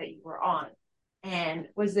path that you were on? And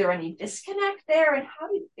was there any disconnect there? And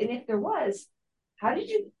if there was, how did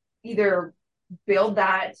you either build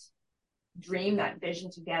that dream, that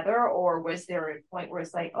vision together, or was there a point where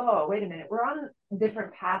it's like, oh, wait a minute, we're on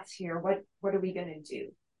different paths here. What are we going to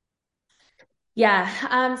do?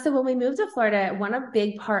 Yeah. So when we moved to Florida,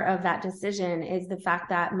 big part of that decision is the fact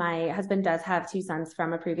that my husband does have two sons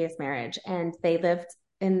from a previous marriage, and they lived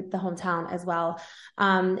in the hometown as well.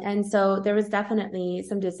 And so there was definitely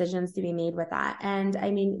some decisions to be made with that. And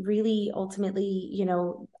I mean, really, ultimately,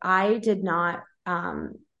 I did not,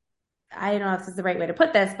 I don't know if this is the right way to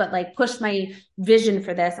put this, but like push my vision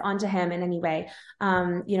for this onto him in any way.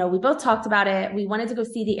 We both talked about it. We wanted to go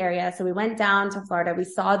see the area. So we went down to Florida. We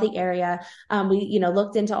saw the area. We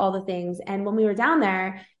looked into all the things. And when we were down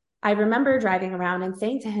there, I remember driving around and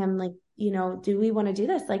saying to him, like, do we want to do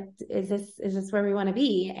this? Like, is this where we want to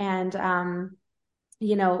be? And,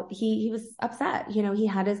 he was upset. He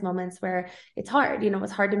had his moments where it's hard, it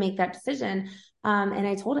was hard to make that decision. And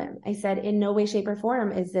I told him, I said, in no way, shape, or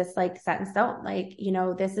form is this like set in stone. Like,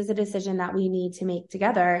 this is a decision that we need to make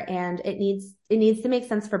together, and it needs to make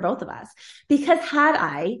sense for both of us. Because had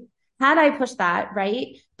I pushed that,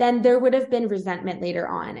 right, then there would have been resentment later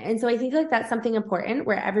on. And so I think like that's something important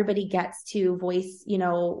where everybody gets to voice,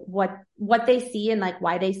 what they see and like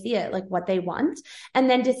why they see it, like what they want. And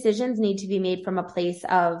then decisions need to be made from a place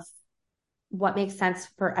of what makes sense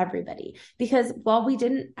for everybody. Because while we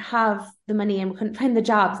didn't have the money and we couldn't find the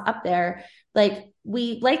jobs up there, like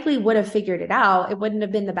we likely would have figured it out. It wouldn't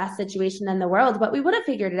have been the best situation in the world, but we would have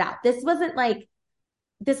figured it out. This wasn't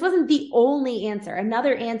the only answer.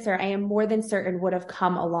 Another answer, I am more than certain, would have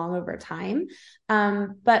come along over time.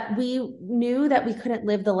 But we knew that we couldn't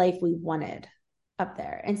live the life we wanted up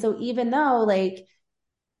there. And so even though we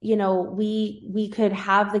could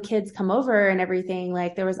have the kids come over and everything,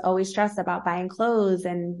 like there was always stress about buying clothes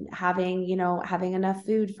and having enough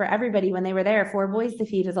food for everybody when they were there. 4 boys to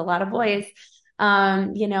feed is a lot of boys.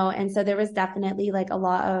 And so there was definitely like a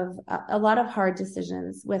lot of hard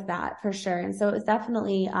decisions with that for sure. And so it was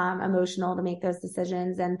definitely emotional to make those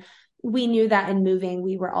decisions. And we knew that in moving,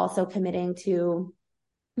 we were also committing to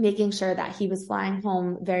making sure that he was flying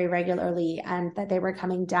home very regularly and that they were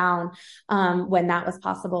coming down when that was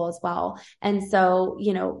possible as well. And so,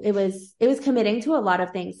 it was committing to a lot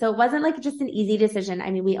of things. So it wasn't like just an easy decision.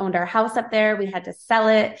 I mean, we owned our house up there. We had to sell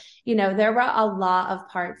it. There were a lot of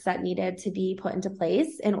parts that needed to be put into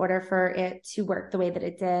place in order for it to work the way that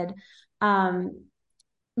it did.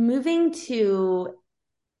 Moving to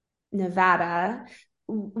Nevada,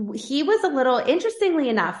 he was a little, interestingly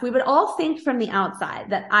enough, we would all think from the outside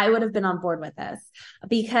that I would have been on board with this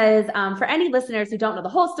because for any listeners who don't know the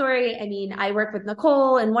whole story, I mean, I work with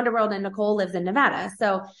Nicole in Wonderworld and Nicole lives in Nevada.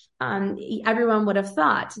 So everyone would have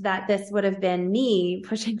thought that this would have been me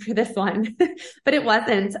pushing for this one, but it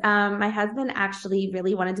wasn't. My husband actually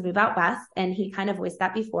really wanted to move out west, and he kind of voiced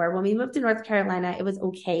that before. When we moved to North Carolina, it was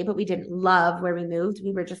okay, but we didn't love where we moved.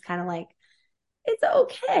 We were just kind of like, it's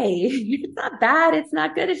okay. It's not bad. It's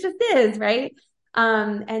not good. It just is. Right.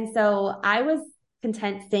 And so I was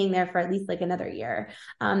content staying there for at least like another year.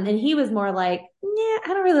 And he was more like, yeah, I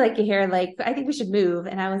don't really like it here. Like, I think we should move.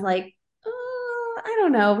 And I was like, oh, I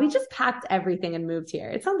don't know. We just packed everything and moved here.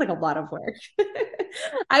 It sounds like a lot of work.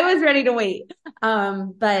 I was ready to wait.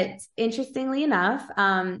 But interestingly enough,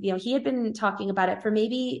 he had been talking about it for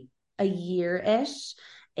maybe a year-ish.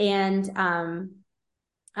 And,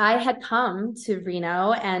 I had come to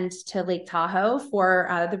Reno and to Lake Tahoe for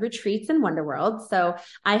the retreats in Wonderworld. So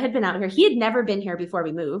I had been out here. He had never been here before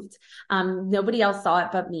we moved. Nobody else saw it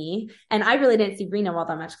but me. And I really didn't see Reno all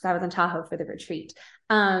that much because I was in Tahoe for the retreat.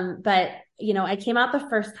 But I came out the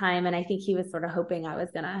first time, and I think he was sort of hoping I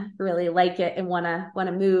was going to really like it and want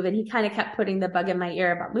to move. And he kind of kept putting the bug in my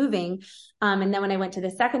ear about moving. And then when I went to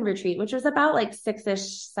the second retreat, which was about like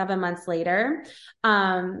 7 months later,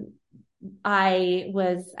 I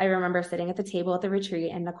remember sitting at the table at the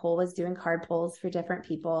retreat, and Nicole was doing card pulls for different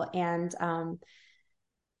people. And,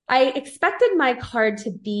 I expected my card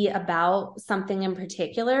to be about something in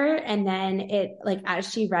particular. And then it, like,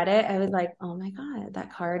 as she read it, I was like, oh my God,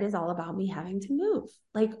 that card is all about me having to move.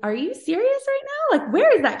 Like, are you serious right now? Like,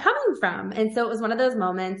 where is that coming from? And so it was one of those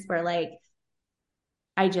moments where, like,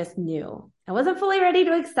 I just knew I wasn't fully ready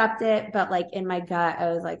to accept it, but like in my gut,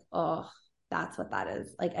 I was like, oh, that's what that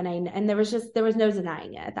is. Like, and there was no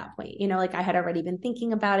denying it at that point. Like I had already been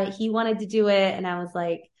thinking about it. He wanted to do it. And I was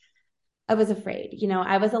like, I was afraid,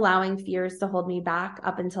 I was allowing fears to hold me back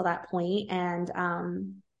up until that point. And,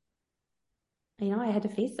 I had to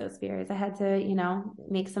face those fears. I had to,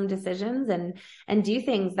 make some decisions and do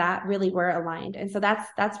things that really were aligned. And so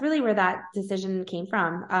that's really where that decision came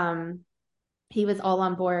from. He was all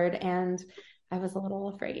on board and I was a little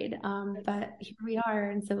afraid. But here we are.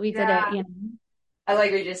 And so we did Yeah. it. I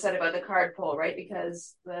like what you just said about the card pull, right?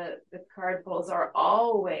 Because the card pulls are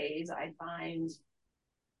always, I find,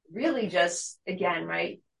 really just, again,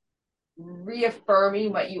 right,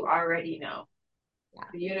 reaffirming what you already know. Yeah.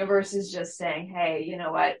 The universe is just saying, hey, you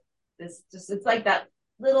know what? It's like that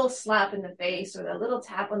little slap in the face or that little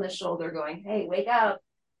tap on the shoulder going, hey, wake up.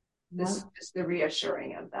 This is just the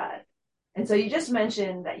reassuring of that. And so you just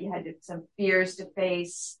mentioned that you had some fears to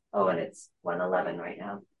face. Oh, and it's 1:11 right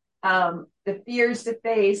now. The fears to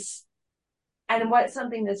face. And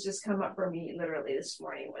something that's just come up for me literally this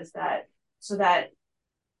morning was that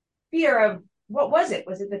fear of, what was it?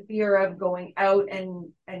 Was it the fear of going out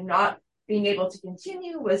and not being able to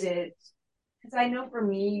continue? Was it, because I know for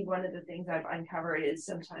me, one of the things I've uncovered is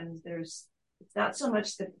sometimes it's not so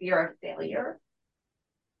much the fear of failure,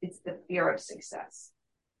 it's the fear of success.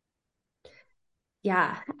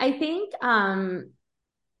 Yeah. I think, when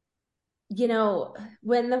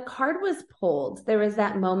the card was pulled, there was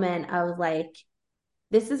that moment of like,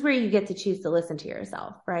 this is where you get to choose to listen to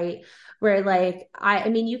yourself, right? Where like, I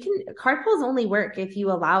mean, card pulls only work if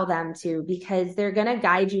you allow them to, because they're going to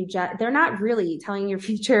guide you. They're not really telling your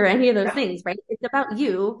future or any of those things, right? It's about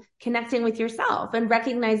you connecting with yourself and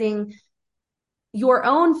recognizing your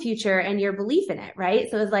own future and your belief in it,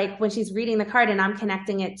 right? So it's like when she's reading the card and I'm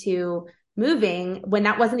connecting it to moving, when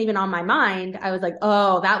that wasn't even on my mind, I was like,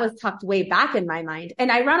 oh, that was tucked way back in my mind.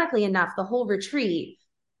 And ironically enough, the whole retreat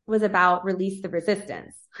was about release the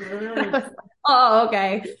resistance. I was like, oh,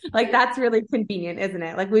 okay. Like that's really convenient, isn't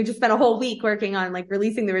it? Like we just spent a whole week working on like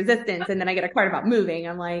releasing the resistance and then I get a card about moving.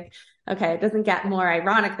 I'm like, okay, it doesn't get more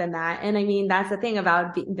ironic than that. And I mean, that's the thing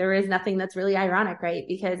about there is nothing that's really ironic, right?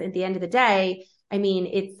 Because at the end of the day, I mean,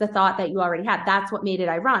 it's the thought that you already had. That's what made it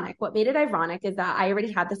ironic. What made it ironic is that I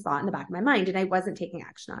already had this thought in the back of my mind and I wasn't taking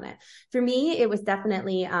action on it. For me, it was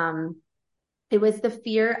definitely, it was the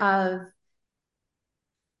fear of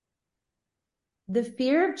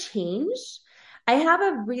change. I have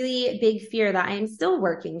a really big fear that I am still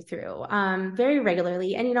working through, very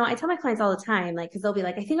regularly. And, I tell my clients all the time, like, cause they'll be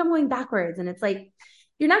like, I think I'm going backwards. And it's like,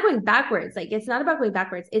 you're not going backwards. Like, it's not about going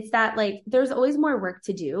backwards. It's that like, there's always more work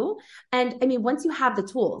to do. And I mean, once you have the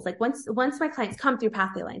tools, like once my clients come through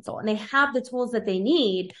Pathway Aligned Soul and they have the tools that they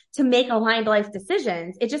need to make aligned life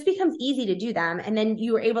decisions, it just becomes easy to do them. And then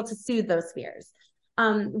you are able to soothe those fears.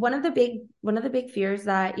 One of the big fears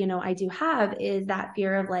that, I do have is that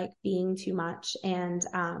fear of like being too much and,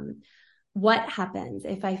 what happens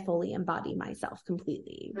if I fully embody myself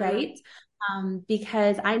completely, right?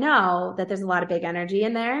 Because I know that there's a lot of big energy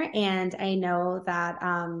in there and I know that,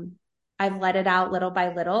 I've let it out little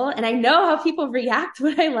by little and I know how people react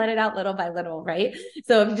when I let it out little by little, right?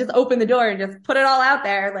 So if you just open the door and just put it all out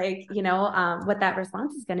there, like, what that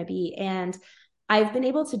response is going to be. And I've been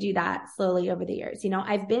able to do that slowly over the years.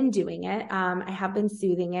 I've been doing it. I have been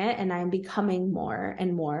soothing it and I'm becoming more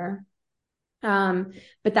and more.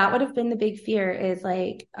 But that would have been the big fear is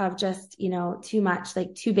like of just, too much,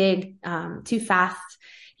 like too big, too fast,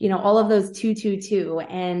 all of those two.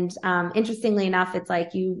 And, interestingly enough, it's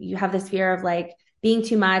like you have this fear of like being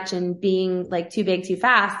too much and being like too big, too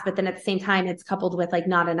fast. But then at the same time, it's coupled with like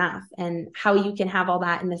not enough and how you can have all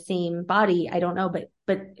that in the same body. I don't know, but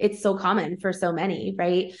it's so common for so many.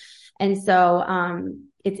 Right. And so,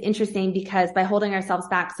 it's interesting because by holding ourselves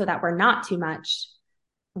back so that we're not too much,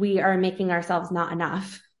 we are making ourselves not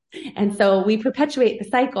enough. And so we perpetuate the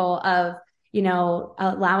cycle of,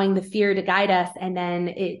 allowing the fear to guide us. And then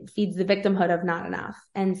it feeds the victimhood of not enough.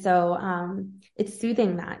 And so, it's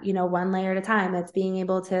soothing that, one layer at a time. It's being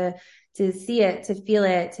able to see it, to feel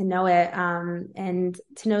it, to know it, and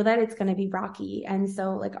to know that it's going to be rocky. And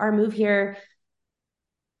so like our move here,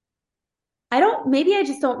 maybe I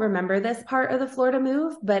just don't remember this part of the Florida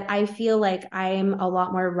move, but I feel like I'm a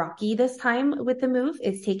lot more rocky this time with the move.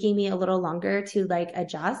 It's taking me a little longer to like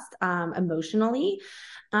adjust, emotionally.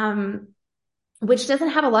 which doesn't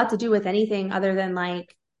have a lot to do with anything other than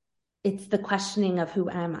like, it's the questioning of who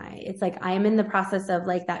am I? It's like, I am in the process of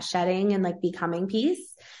like that shedding and like becoming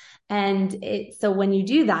piece. So when you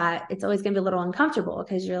do that, it's always going to be a little uncomfortable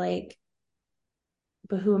because you're like,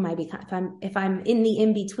 but who am I becoming? If I'm in the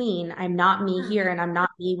in between, I'm not me here and I'm not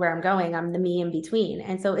me where I'm going. I'm the me in between.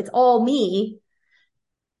 And so it's all me,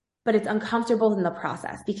 but it's uncomfortable in the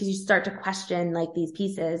process because you start to question like these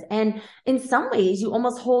pieces. And in some ways you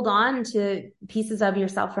almost hold on to pieces of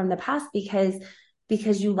yourself from the past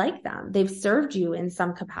because you like them. They've served you in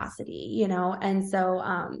some capacity, you know? And so,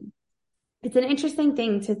 it's an interesting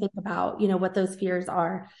thing to think about, you know, what those fears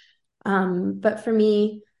are. But for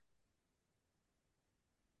me,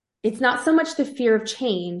 it's not so much the fear of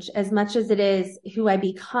change as much as it is who I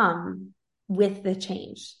become with the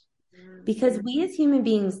change. Because we as human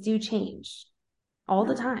beings do change all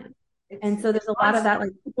the time. And so there's a lot of that,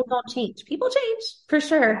 like people don't change. People change for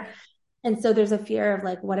sure. And so there's a fear of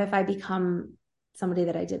like, what if I become somebody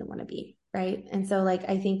that I didn't want to be? Right. And so like,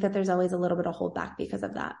 I think that there's always a little bit of holdback because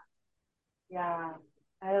of that. Yeah.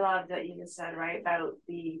 I love that you just said, right, about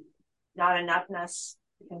the not enoughness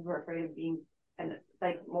because we're afraid of being and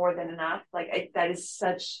like more than enough. Like that is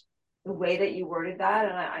such the way that you worded that.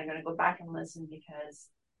 And I'm going to go back and listen because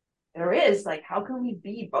there is like, how can we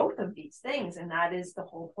be both of these things? And that is the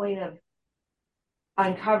whole point of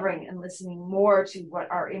uncovering and listening more to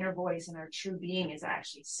what our inner voice and our true being is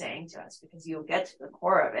actually saying to us, because you'll get to the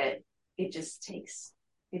core of it. It just takes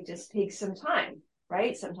some time,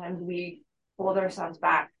 right? Sometimes we hold ourselves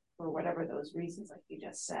back for whatever those reasons, like you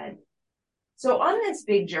just said. So on this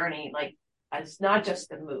big journey, like it's not just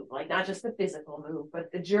the move, like not just the physical move,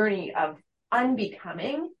 but the journey of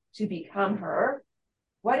unbecoming to become her.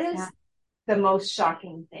 What is the most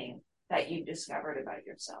shocking thing that you discovered about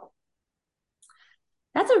yourself?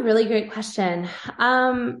 That's a really great question.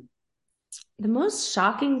 The most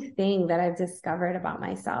shocking thing that I've discovered about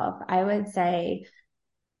myself, I would say,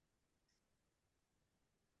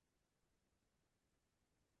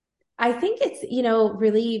 I think it's, you know,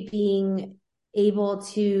 really being able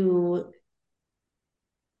to,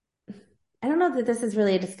 I don't know that this is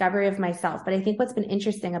really a discovery of myself, but I think what's been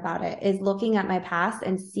interesting about it is looking at my past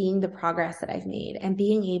and seeing the progress that I've made and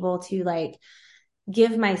being able to like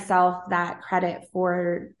give myself that credit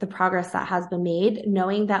for the progress that has been made,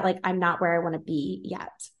 knowing that like I'm not where I want to be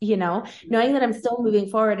yet, you know, knowing that I'm still moving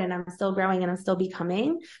forward and I'm still growing and I'm still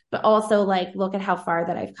becoming, but also like look at how far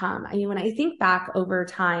that I've come. I mean, when I think back over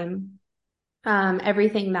time,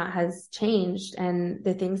 everything that has changed and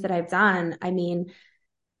the things that I've done, I mean,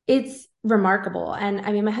 it's remarkable. And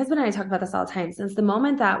I mean, my husband and I talk about this all the time. Since the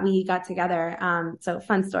moment that we got together, so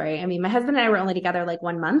fun story. I mean, my husband and I were only together like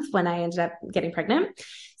 1 month when I ended up getting pregnant.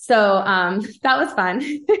 So that was fun.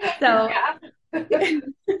 So we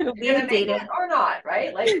dated or not,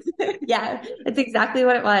 right? Like yeah, that's exactly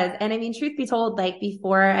what it was. And I mean, truth be told, like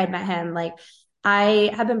before I'd met him, like I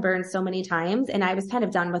have been burned so many times and I was kind of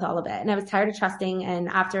done with all of it. And I was tired of trusting. And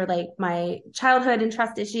after like my childhood and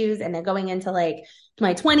trust issues and then going into like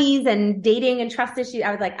my 20s and dating and trust issues, I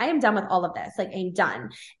was like, I am done with all of this. Like I'm done.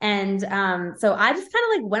 And so I just kind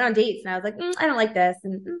of like went on dates and I was like, I don't like this.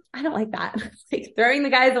 And I don't like that. Like throwing the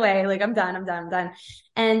guys away. Like I'm done.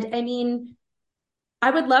 And I mean, I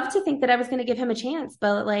would love to think that I was going to give him a chance,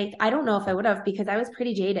 but like, I don't know if I would have because I was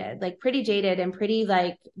pretty jaded and pretty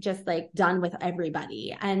like, just like done with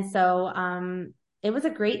everybody. And so, it was a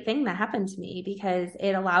great thing that happened to me because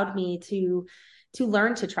it allowed me to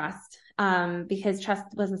learn to trust, because trust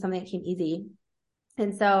wasn't something that came easy.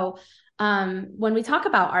 And so, when we talk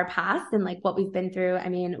about our past and like what we've been through, I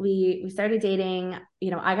mean, we started dating,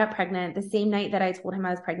 you know, I got pregnant the same night that I told him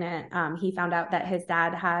I was pregnant. He found out that his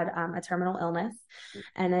dad had, a terminal illness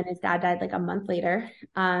and then his dad died like a month later.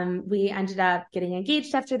 We ended up getting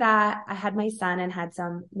engaged after that. I had my son and had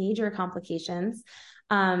some major complications.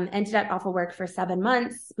 Ended up off of work for 7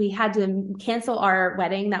 months. We had to cancel our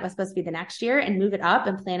wedding that was supposed to be the next year and move it up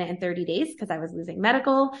and plan it in 30 days because I was losing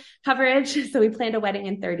medical coverage. So we planned a wedding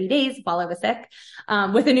in 30 days while I was sick,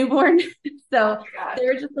 with a newborn. So they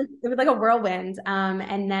were just like, it was like a whirlwind.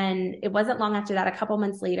 And then it wasn't long after that, a couple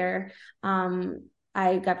months later,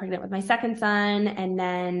 I got pregnant with my second son. And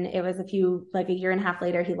then it was like a year and a half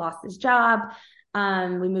later, he lost his job.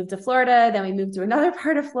 We moved to Florida, then we moved to another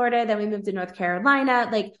part of Florida, then we moved to North Carolina.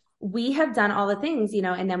 Like we have done all the things, you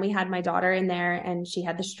know, and then we had my daughter in there and she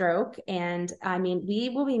had the stroke. And I mean, we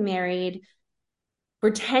will be married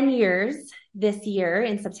for 10 years this year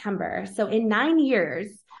in September. So in 9 years,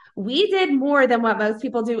 we did more than what most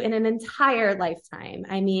people do in an entire lifetime.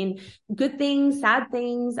 I mean, good things, sad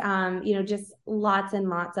things, you know, just lots and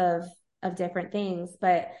lots of different things.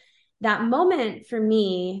 But that moment for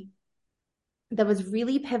me that was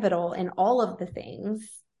really pivotal in all of the things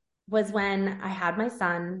was when I had my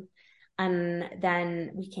son. And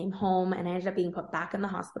then we came home and I ended up being put back in the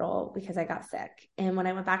hospital because I got sick. And when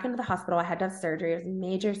I went back into the hospital, I had to have surgery. It was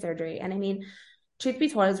major surgery. And I mean, truth be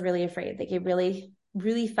told, I was really afraid. Like it really,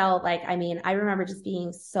 really felt like, I mean, I remember just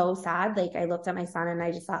being so sad. Like I looked at my son and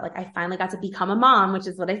I just thought like, I finally got to become a mom, which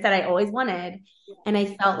is what I said I always wanted. And I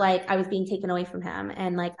felt like I was being taken away from him.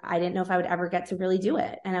 And like, I didn't know if I would ever get to really do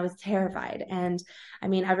it. And I was terrified. And I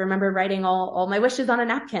mean, I remember writing all my wishes on a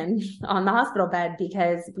napkin on the hospital bed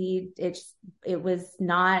because it was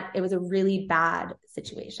a really bad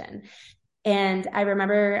situation. And I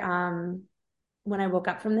remember, when I woke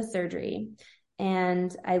up from the surgery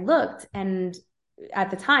and I looked, and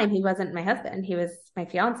at the time he wasn't my husband, he was my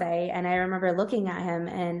fiance. And I remember looking at him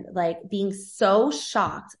and like being so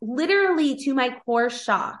shocked, literally to my core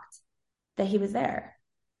shocked that he was there.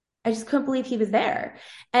 I just couldn't believe he was there.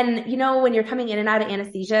 And you know, when you're coming in and out of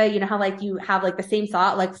anesthesia, you know how like you have like the same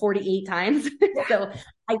thought like 48 times. So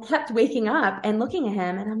I kept waking up and looking at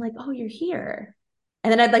him and I'm like, oh, you're here.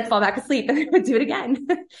 And then I'd like fall back asleep and I would do it again.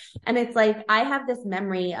 And it's like, I have this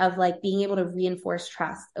memory of like being able to reinforce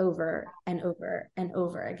trust over and over and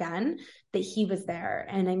over again that he was there.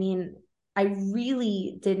 And I mean, I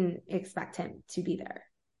really didn't expect him to be there,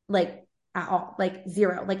 like at all, like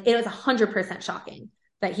zero, like it was 100% shocking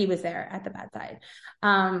that he was there at the bedside.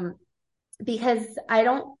 Because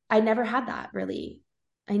I never had that really.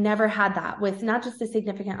 I never had that with not just a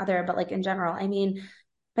significant other, but like in general. I mean,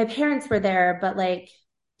 my parents were there, but like,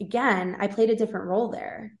 again, I played a different role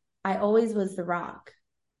there. I always was the rock,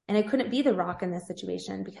 and I couldn't be the rock in this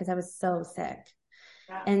situation because I was so sick.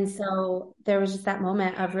 Yeah. And so there was just that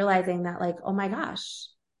moment of realizing that like, oh my gosh,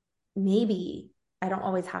 maybe I don't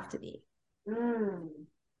always have to be. The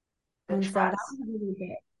And so that trust. was really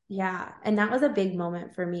big. Yeah. And that was a big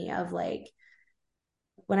moment for me of like,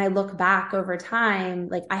 when I look back over time,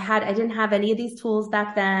 like I didn't have any of these tools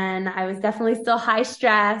back then. I was definitely still high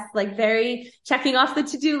stress, like very checking off the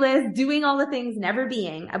to-do list, doing all the things, never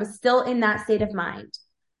being. I was still in that state of mind.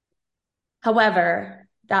 However,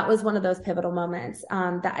 that was one of those pivotal moments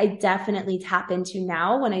that I definitely tap into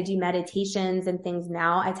now when I do meditations and things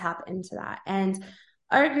now, I tap into that. And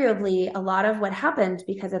arguably, a lot of what happened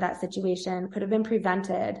because of that situation could have been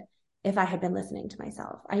prevented if I had been listening to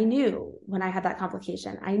myself. I knew when I had that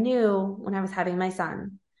complication, I knew when I was having my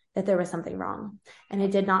son that there was something wrong. And I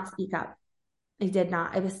did not speak up. I did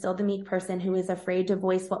not. I was still the meek person who was afraid to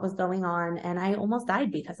voice what was going on. And I almost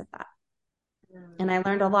died because of that. And I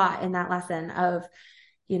learned a lot in that lesson of,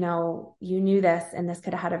 you know, you knew this and this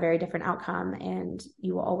could have had a very different outcome. And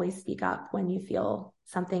you will always speak up when you feel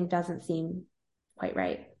something doesn't seem quite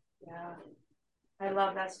right. Yeah. I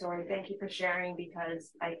love that story. Thank you for sharing,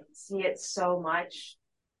 because I see it so much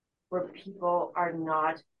where people are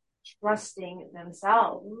not trusting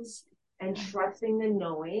themselves and trusting the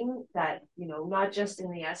knowing that, you know, not just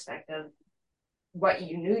in the aspect of what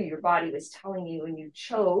you knew your body was telling you and you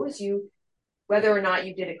chose, whether or not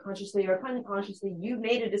you did it consciously or unconsciously, you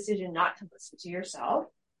made a decision not to listen to yourself,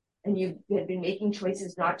 and you had been making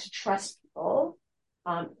choices not to trust people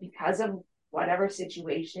because of whatever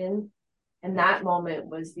situation. And that moment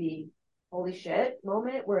was the holy shit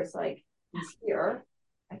moment where it's like, he's here,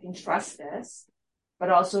 I can trust this. But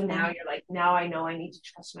also now you're like, now I know I need to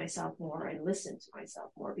trust myself more and listen to myself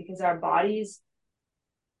more, because our bodies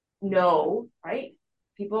know, right?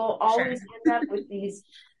 People always end up with these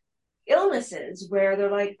illnesses where they're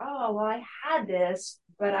like, oh, well, I had this,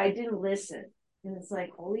 but I didn't listen. And it's like,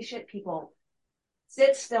 holy shit, people,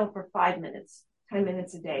 sit still for 5 minutes, 10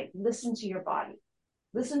 minutes a day. Listen to your body.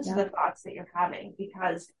 Listen to the thoughts that you're having,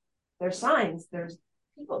 because there's signs, there's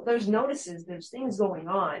people, there's notices, there's things going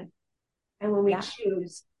on. And when we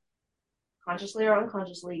choose consciously or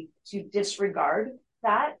unconsciously to disregard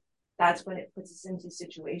that, that's when it puts us into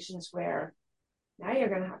situations where now you're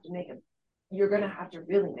going to have to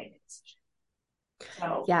really make a decision.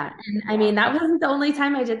 So, And I mean, that wasn't the only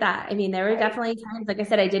time I did that. I mean, there were definitely times, like I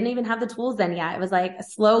said, I didn't even have the tools then yet. It was like a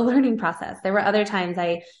slow learning process. There were other times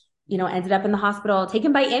I, you know, ended up in the hospital,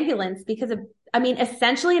 taken by ambulance because of, I mean,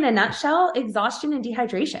 essentially in a nutshell, exhaustion and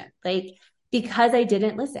dehydration, like because I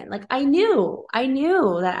didn't listen. Like I knew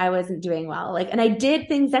that I wasn't doing well. Like, and I did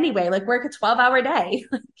things anyway, like work a 12-hour day.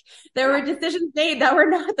 Like, there were decisions made that were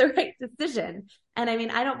not the right decision. And I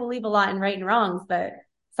mean, I don't believe a lot in right and wrongs, but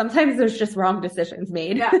sometimes there's just wrong decisions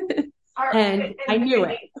made. Yeah. and I knew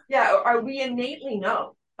it. Yeah. We innately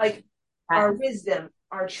know, like our wisdom,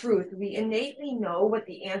 our truth, we innately know what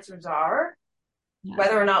the answers are,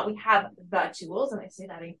 whether or not we have the tools. And I say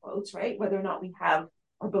that in quotes, right? Whether or not we have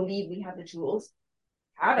or believe we have the tools,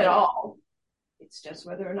 have it Right. all. It's just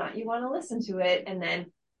whether or not you want to listen to it, and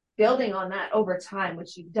then building on that over time,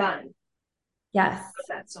 which you've done. I Yes, love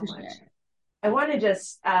that so for much. sure. I want to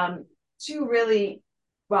just two really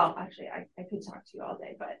well, actually, I could talk to you all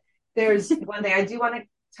day, but there's one thing I do want to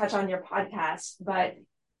touch on your podcast, but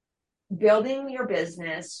building your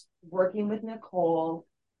business, working with Nicole,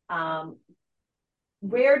 um,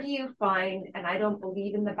 where do you find, and I don't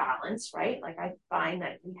believe in the balance, right? Like I find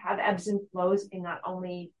that we have ebbs and flows in not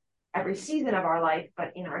only every season of our life,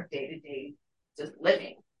 but in our day to day just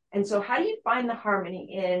living. And so how do you find the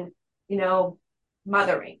harmony in,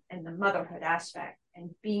 mothering and the motherhood aspect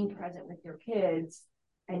and being present with your kids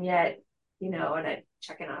and yet, and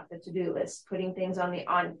checking off the to-do list, putting things on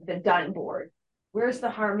the done board. Where's the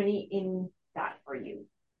harmony in that for you?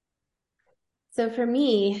 So for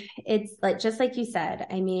me, it's like, just like you said,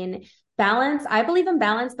 I mean, balance, I believe in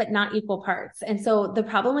balance, but not equal parts. And so the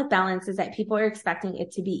problem with balance is that people are expecting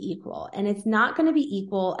it to be equal, and it's not going to be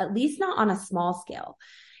equal, at least not on a small scale.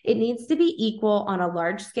 It needs to be equal on a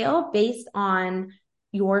large scale based on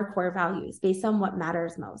your core values, based on what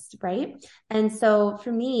matters most, right? And so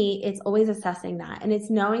for me, it's always assessing that. And it's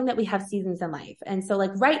knowing that we have seasons in life. And so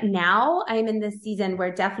like right now, I'm in this season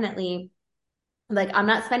where definitely like I'm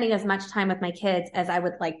not spending as much time with my kids as I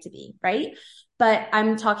would like to be, right? But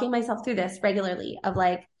I'm talking myself through this regularly of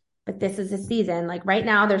like, but this is a season. Like right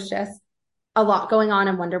now, there's just a lot going on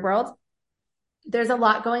in Wonder World. There's a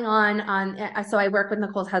lot going on. So I work with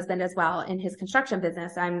Nicole's husband as well in his construction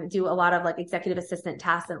business. I do a lot of like executive assistant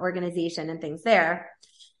tasks and organization and things there.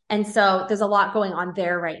 And so there's a lot going on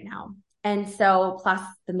there right now. And so plus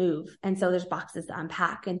the move. And so there's boxes to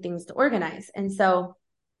unpack and things to organize. And so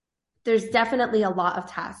there's definitely a lot of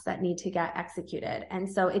tasks that need to get executed.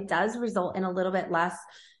 And so it does result in a little bit less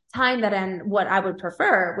time than what I would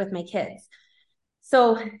prefer with my kids.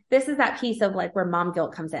 So this is that piece of like where mom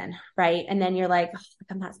guilt comes in, right? And then you're like, oh,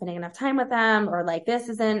 I'm not spending enough time with them, or like this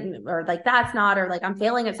isn't, or like that's not, or like I'm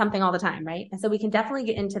failing at something all the time, right? And so we can definitely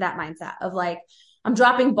get into that mindset of like, I'm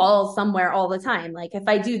dropping balls somewhere all the time. Like if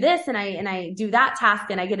I do this and I do that task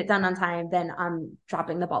and I get it done on time, then I'm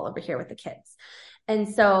dropping the ball over here with the kids. And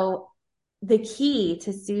so the key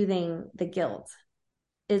to soothing the guilt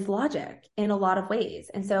is logic in a lot of ways.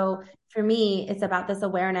 And so for me, it's about this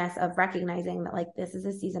awareness of recognizing that like, this is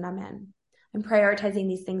a season I'm in. I'm prioritizing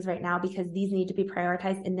these things right now because these need to be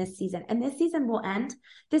prioritized in this season. And this season will end.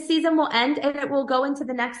 This season will end and it will go into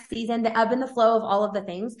the next season, the ebb and the flow of all of the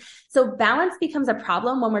things. So balance becomes a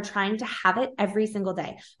problem when we're trying to have it every single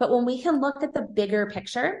day. But when we can look at the bigger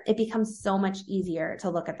picture, it becomes so much easier to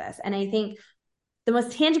look at this. And I think the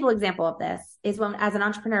most tangible example of this is when, as an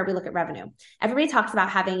entrepreneur, we look at revenue. Everybody talks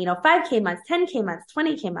about having, 5K months, 10K months,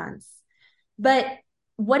 20K months. But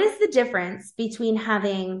what is the difference between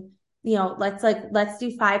having, let's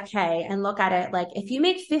do 5K and look at it like if you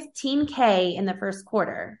make 15K in the first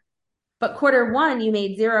quarter, but quarter one, you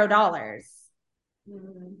made $0,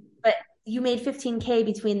 but you made 15K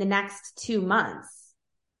between the next 2 months.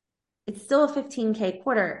 It's still a 15K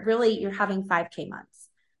quarter. Really, you're having 5K months.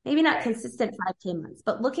 Maybe not consistent 5K months,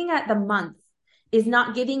 but looking at the month is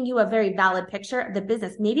not giving you a very valid picture of the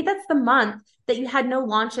business. Maybe that's the month that you had no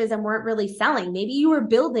launches and weren't really selling. Maybe you were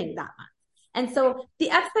building that month. And so the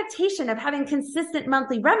expectation of having consistent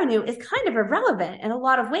monthly revenue is kind of irrelevant in a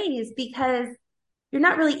lot of ways because you're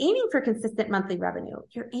not really aiming for consistent monthly revenue.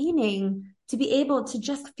 You're aiming to be able to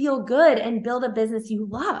just feel good and build a business you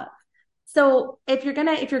love. So if your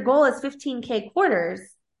goal is 15K quarters,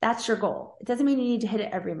 that's your goal. It doesn't mean you need to hit it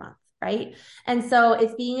every month, right? And so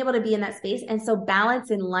it's being able to be in that space. And so balance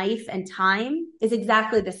in life and time is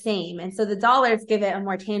exactly the same. And so the dollars give it a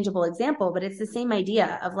more tangible example, but it's the same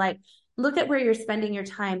idea of like, look at where you're spending your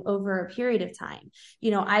time over a period of time.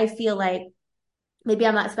 I feel like maybe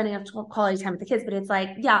I'm not spending enough quality time with the kids, but it's like,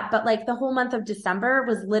 yeah, but like the whole month of December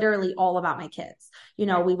was literally all about my kids. We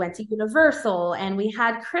went to Universal and we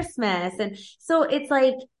had Christmas. And so it's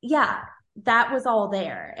like, yeah, that was all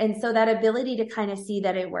there. And so that ability to kind of see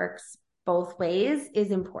that it works both ways is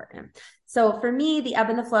important. So for me, the ebb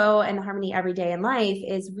and the flow and the harmony every day in life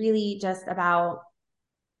is really just about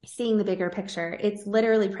seeing the bigger picture. It's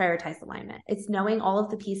literally prioritized alignment. It's knowing all of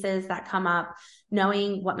the pieces that come up,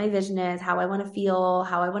 knowing what my vision is, how I want to feel,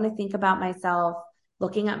 how I want to think about myself,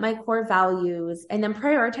 looking at my core values, and then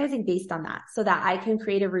prioritizing based on that so that I can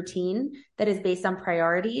create a routine that is based on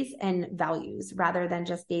priorities and values rather than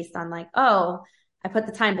just based on like, oh, I put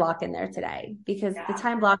the time block in there today, because the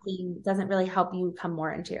time blocking doesn't really help you come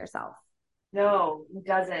more into yourself. No, it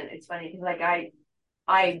doesn't. It's funny because like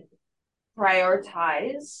I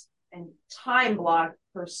prioritize and time block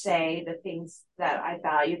per se the things that I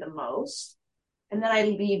value the most. And then I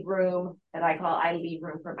leave room I leave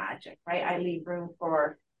room for magic, right? I leave room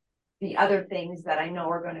for the other things that I know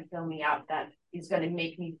are going to fill me up, that is going to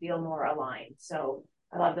make me feel more aligned. So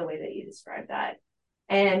I love the way that you describe that.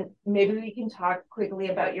 And maybe we can talk quickly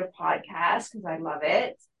about your podcast because I love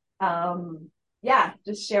it. Yeah,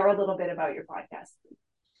 just share a little bit about your podcast.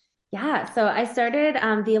 Yeah, so I started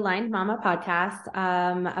the Aligned Mama podcast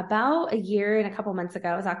about a year and a couple months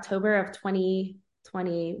ago. It was October of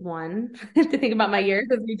 2021. I have to think about my year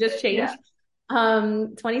because we just Yeah. changed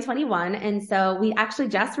 2021. And so we actually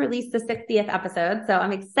just released the 60th episode. So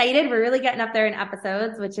I'm excited. We're really getting up there in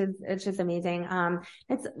episodes, which is, it's just amazing.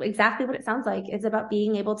 It's exactly what it sounds like. It's about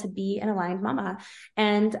being able to be an aligned mama.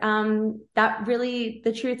 And, that really,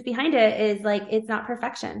 the truth behind it is like, it's not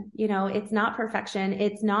perfection. You know, it's not perfection.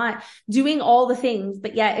 It's not doing all the things,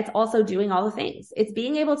 but yet it's also doing all the things. It's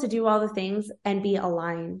being able to do all the things and be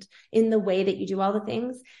aligned in the way that you do all the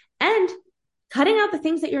things, and cutting out the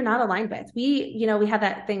things that you're not aligned with. We have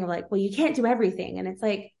that thing of like, well, you can't do everything. And it's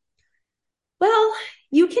like, well,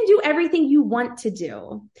 you can do everything you want to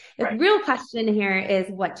do. The Right. real question here is,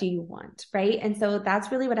 what do you want? Right. And so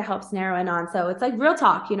that's really what it helps narrow in on. So it's like real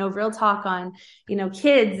talk on,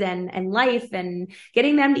 kids and life and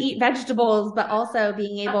getting them to eat vegetables, but also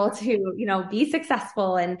being able to, be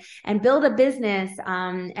successful and build a business,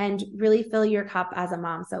 and really fill your cup as a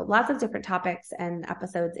mom. So lots of different topics and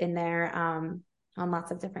episodes in there, on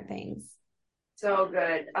lots of different things. So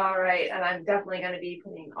good. All right. And I'm definitely going to be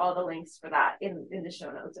putting all the links for that in the show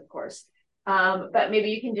notes, of course. But maybe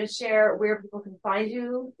you can just share where people can find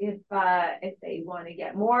you if they want to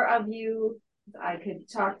get more of you. I could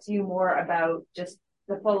talk to you more about just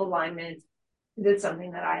the full alignment. It's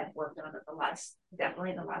something that I have worked on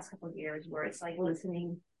definitely in the last couple of years, where it's like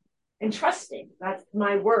listening and trusting. That's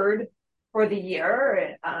my word for the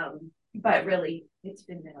year. But really, it's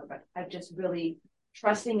been there. But I've just really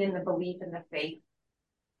trusting in the belief and the faith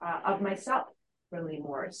of myself really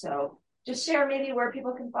more. So just share maybe where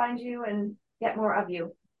people can find you and get more of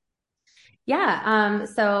you. Yeah.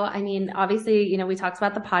 So, I mean, obviously, we talked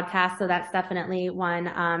about the podcast, so that's definitely one.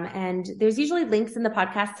 And there's usually links in the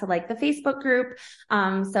podcast to like the Facebook group.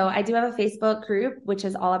 So I do have a Facebook group, which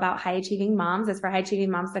is all about high achieving moms. It's for high achieving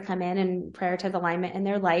moms to come in and prioritize alignment in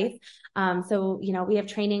their life. So, we have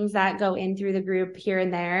trainings that go in through the group here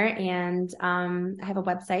and there. And, I have a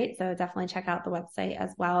website, so definitely check out the website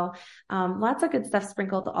as well. Lots of good stuff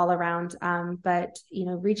sprinkled all around. But,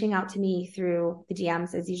 reaching out to me through the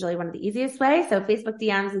DMs is usually one of the easiest way. So Facebook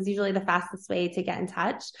DMs is usually the fastest way to get in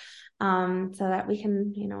touch, so that we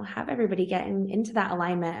can, have everybody getting into that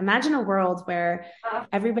alignment. Imagine a world where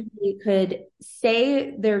everybody could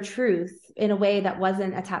say their truth in a way that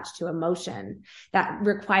wasn't attached to emotion, that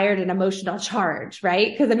required an emotional charge,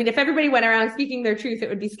 right? Because I mean, if everybody went around speaking their truth, it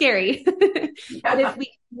would be scary. But if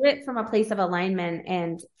we do it from a place of alignment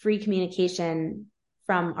and free communication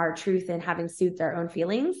from our truth and having soothed our own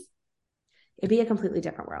feelings, it'd be a completely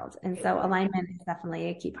different world. And so alignment is definitely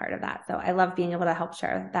a key part of that. So I love being able to help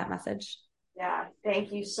share that message. Yeah,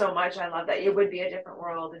 thank you so much. I love that. It would be a different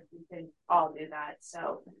world if we could all do that.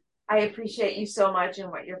 So I appreciate you so much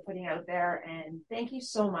and what you're putting out there. And thank you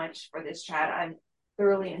so much for this chat. I've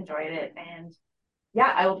thoroughly enjoyed it. And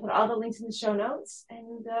yeah, I will put all the links in the show notes.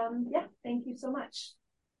 And yeah, thank you so much.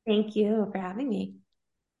 Thank you for having me.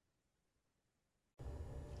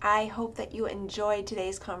 I hope that you enjoyed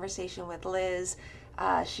today's conversation with Liz.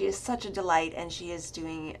 She is such a delight, and she is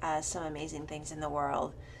doing some amazing things in the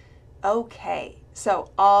world. Okay,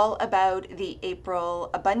 so all about the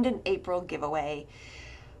Abundant April giveaway.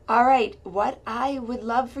 All right, what I would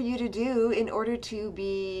love for you to do in order to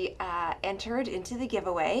be entered into the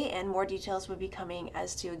giveaway, and more details will be coming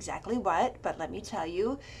as to exactly what, but let me tell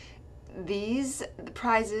you, these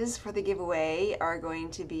prizes for the giveaway are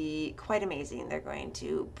going to be quite amazing. They're going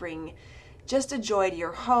to bring just a joy to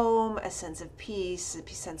your home, a sense of peace,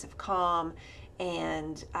 a sense of calm,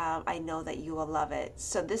 and I know that you will love it.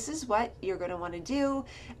 So this is what you're going to want to do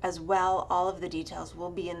as well. All of the details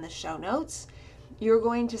will be in the show notes. You're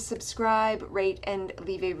going to subscribe, rate, and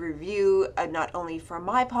leave a review, not only for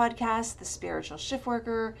my podcast, The Spiritual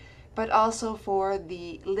Shiftworker, but also for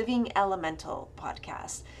the Living Elemental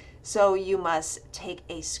podcast. So you must take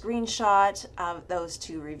a screenshot of those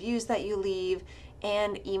 2 reviews that you leave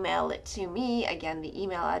and email it to me. Again, the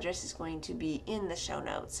email address is going to be in the show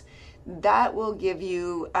notes. That will give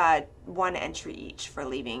you 1 entry each for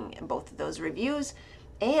leaving both of those reviews.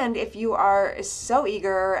 And if you are so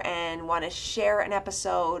eager and want to share an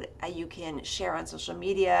episode, you can share on social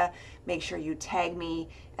media. Make sure you tag me,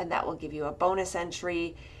 and that will give you a bonus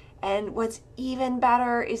entry. And what's even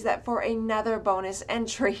better is that for another bonus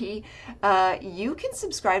entry, you can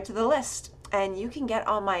subscribe to the list and you can get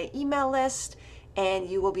on my email list, and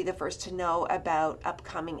you will be the first to know about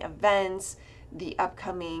upcoming events, the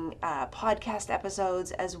upcoming podcast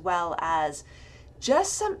episodes, as well as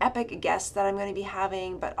just some epic guests that I'm going to be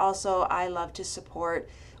having. But also, I love to support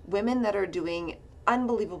women that are doing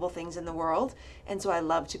unbelievable things in the world, and so I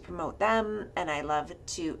love to promote them and I love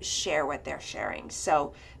to share what they're sharing.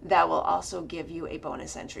 So that will also give you a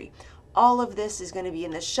bonus entry. All of this is going to be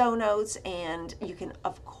in the show notes, and you can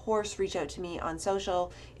of course reach out to me on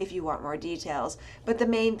social if you want more details. But the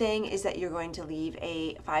main thing is that you're going to leave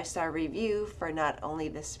a 5-star review for not only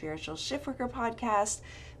the Spiritual Shiftworker podcast,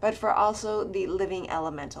 but for also the Living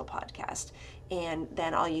Elemental podcast. And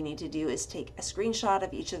then all you need to do is take a screenshot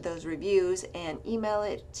of each of those reviews and email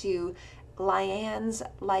it to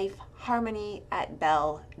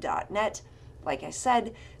lianslifeharmony@bell.net. Like I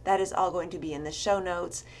said, that is all going to be in the show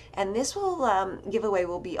notes. And this giveaway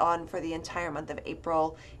will be on for the entire month of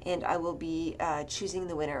April, and I will be choosing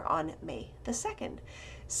the winner on May the 2nd.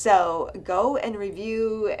 So go and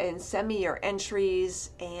review and send me your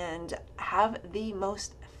entries, and have the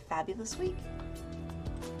most fabulous week.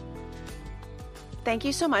 Thank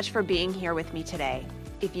you so much for being here with me today.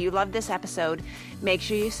 If you loved this episode, make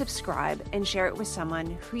sure you subscribe and share it with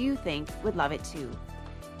someone who you think would love it too.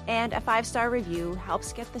 And a 5-star review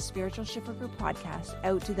helps get the Spiritual Shiftworker podcast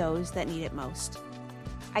out to those that need it most.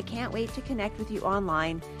 I can't wait to connect with you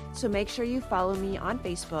online, so make sure you follow me on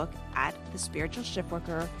Facebook at The Spiritual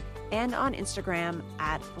Shiftworker and on Instagram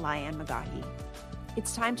at Lian Magahi.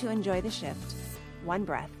 It's time to enjoy the shift, one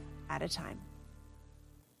breath at a time.